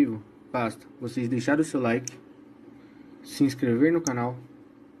live ao vivo, basta vocês deixarem o seu like, se inscrever no canal,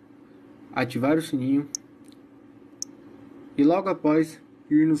 ativar o sininho e logo após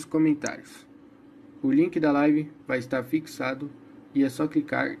ir nos comentários. O link da live vai estar fixado e é só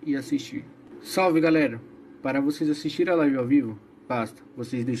clicar e assistir. Salve galera! Para vocês assistirem a live ao vivo, basta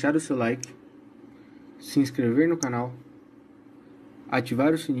vocês deixarem o seu like, se inscrever no canal,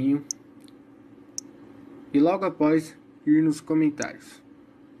 ativar o sininho e logo após ir nos comentários.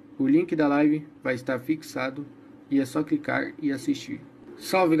 O link da live vai estar fixado e é só clicar e assistir.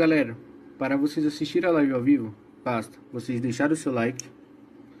 Salve galera! Para vocês assistirem a live ao vivo, basta vocês deixarem o seu like,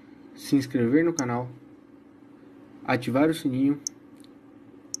 se inscrever no canal, ativar o sininho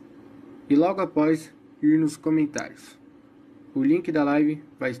e logo após ir nos comentários. O link da live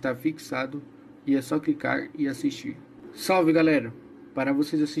vai estar fixado e é só clicar e assistir. Salve galera! Para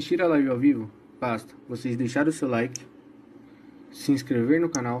vocês assistirem a live ao vivo, basta vocês deixarem o seu like, se inscrever no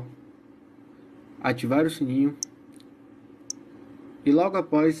canal, ativar o sininho e logo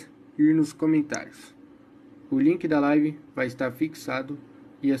após ir nos comentários. O link da live vai estar fixado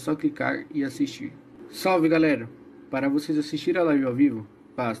e é só clicar e assistir. Salve galera! Para vocês assistirem a live ao vivo,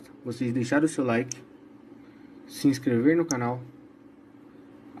 basta vocês deixarem o seu like, se inscrever no canal,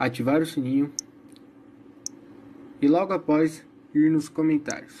 ativar o sininho e logo após ir nos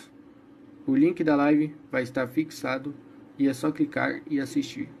comentários. O link da live vai estar fixado e é só clicar e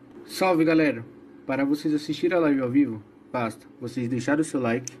assistir. Salve galera! Para vocês assistirem a live ao vivo, basta vocês deixarem o seu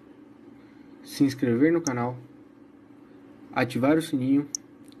like, se inscrever no canal, ativar o sininho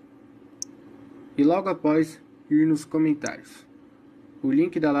e logo após ir nos comentários. O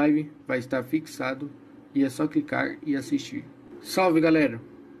link da live vai estar fixado e é só clicar e assistir. Salve galera!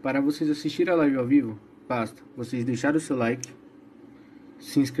 Para vocês assistirem a live ao vivo, basta vocês deixarem o seu like,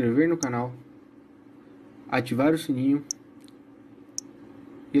 se inscrever no canal, ativar o sininho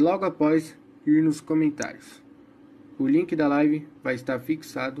e logo após ir nos comentários. O link da live vai estar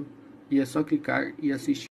fixado e é só clicar e assistir.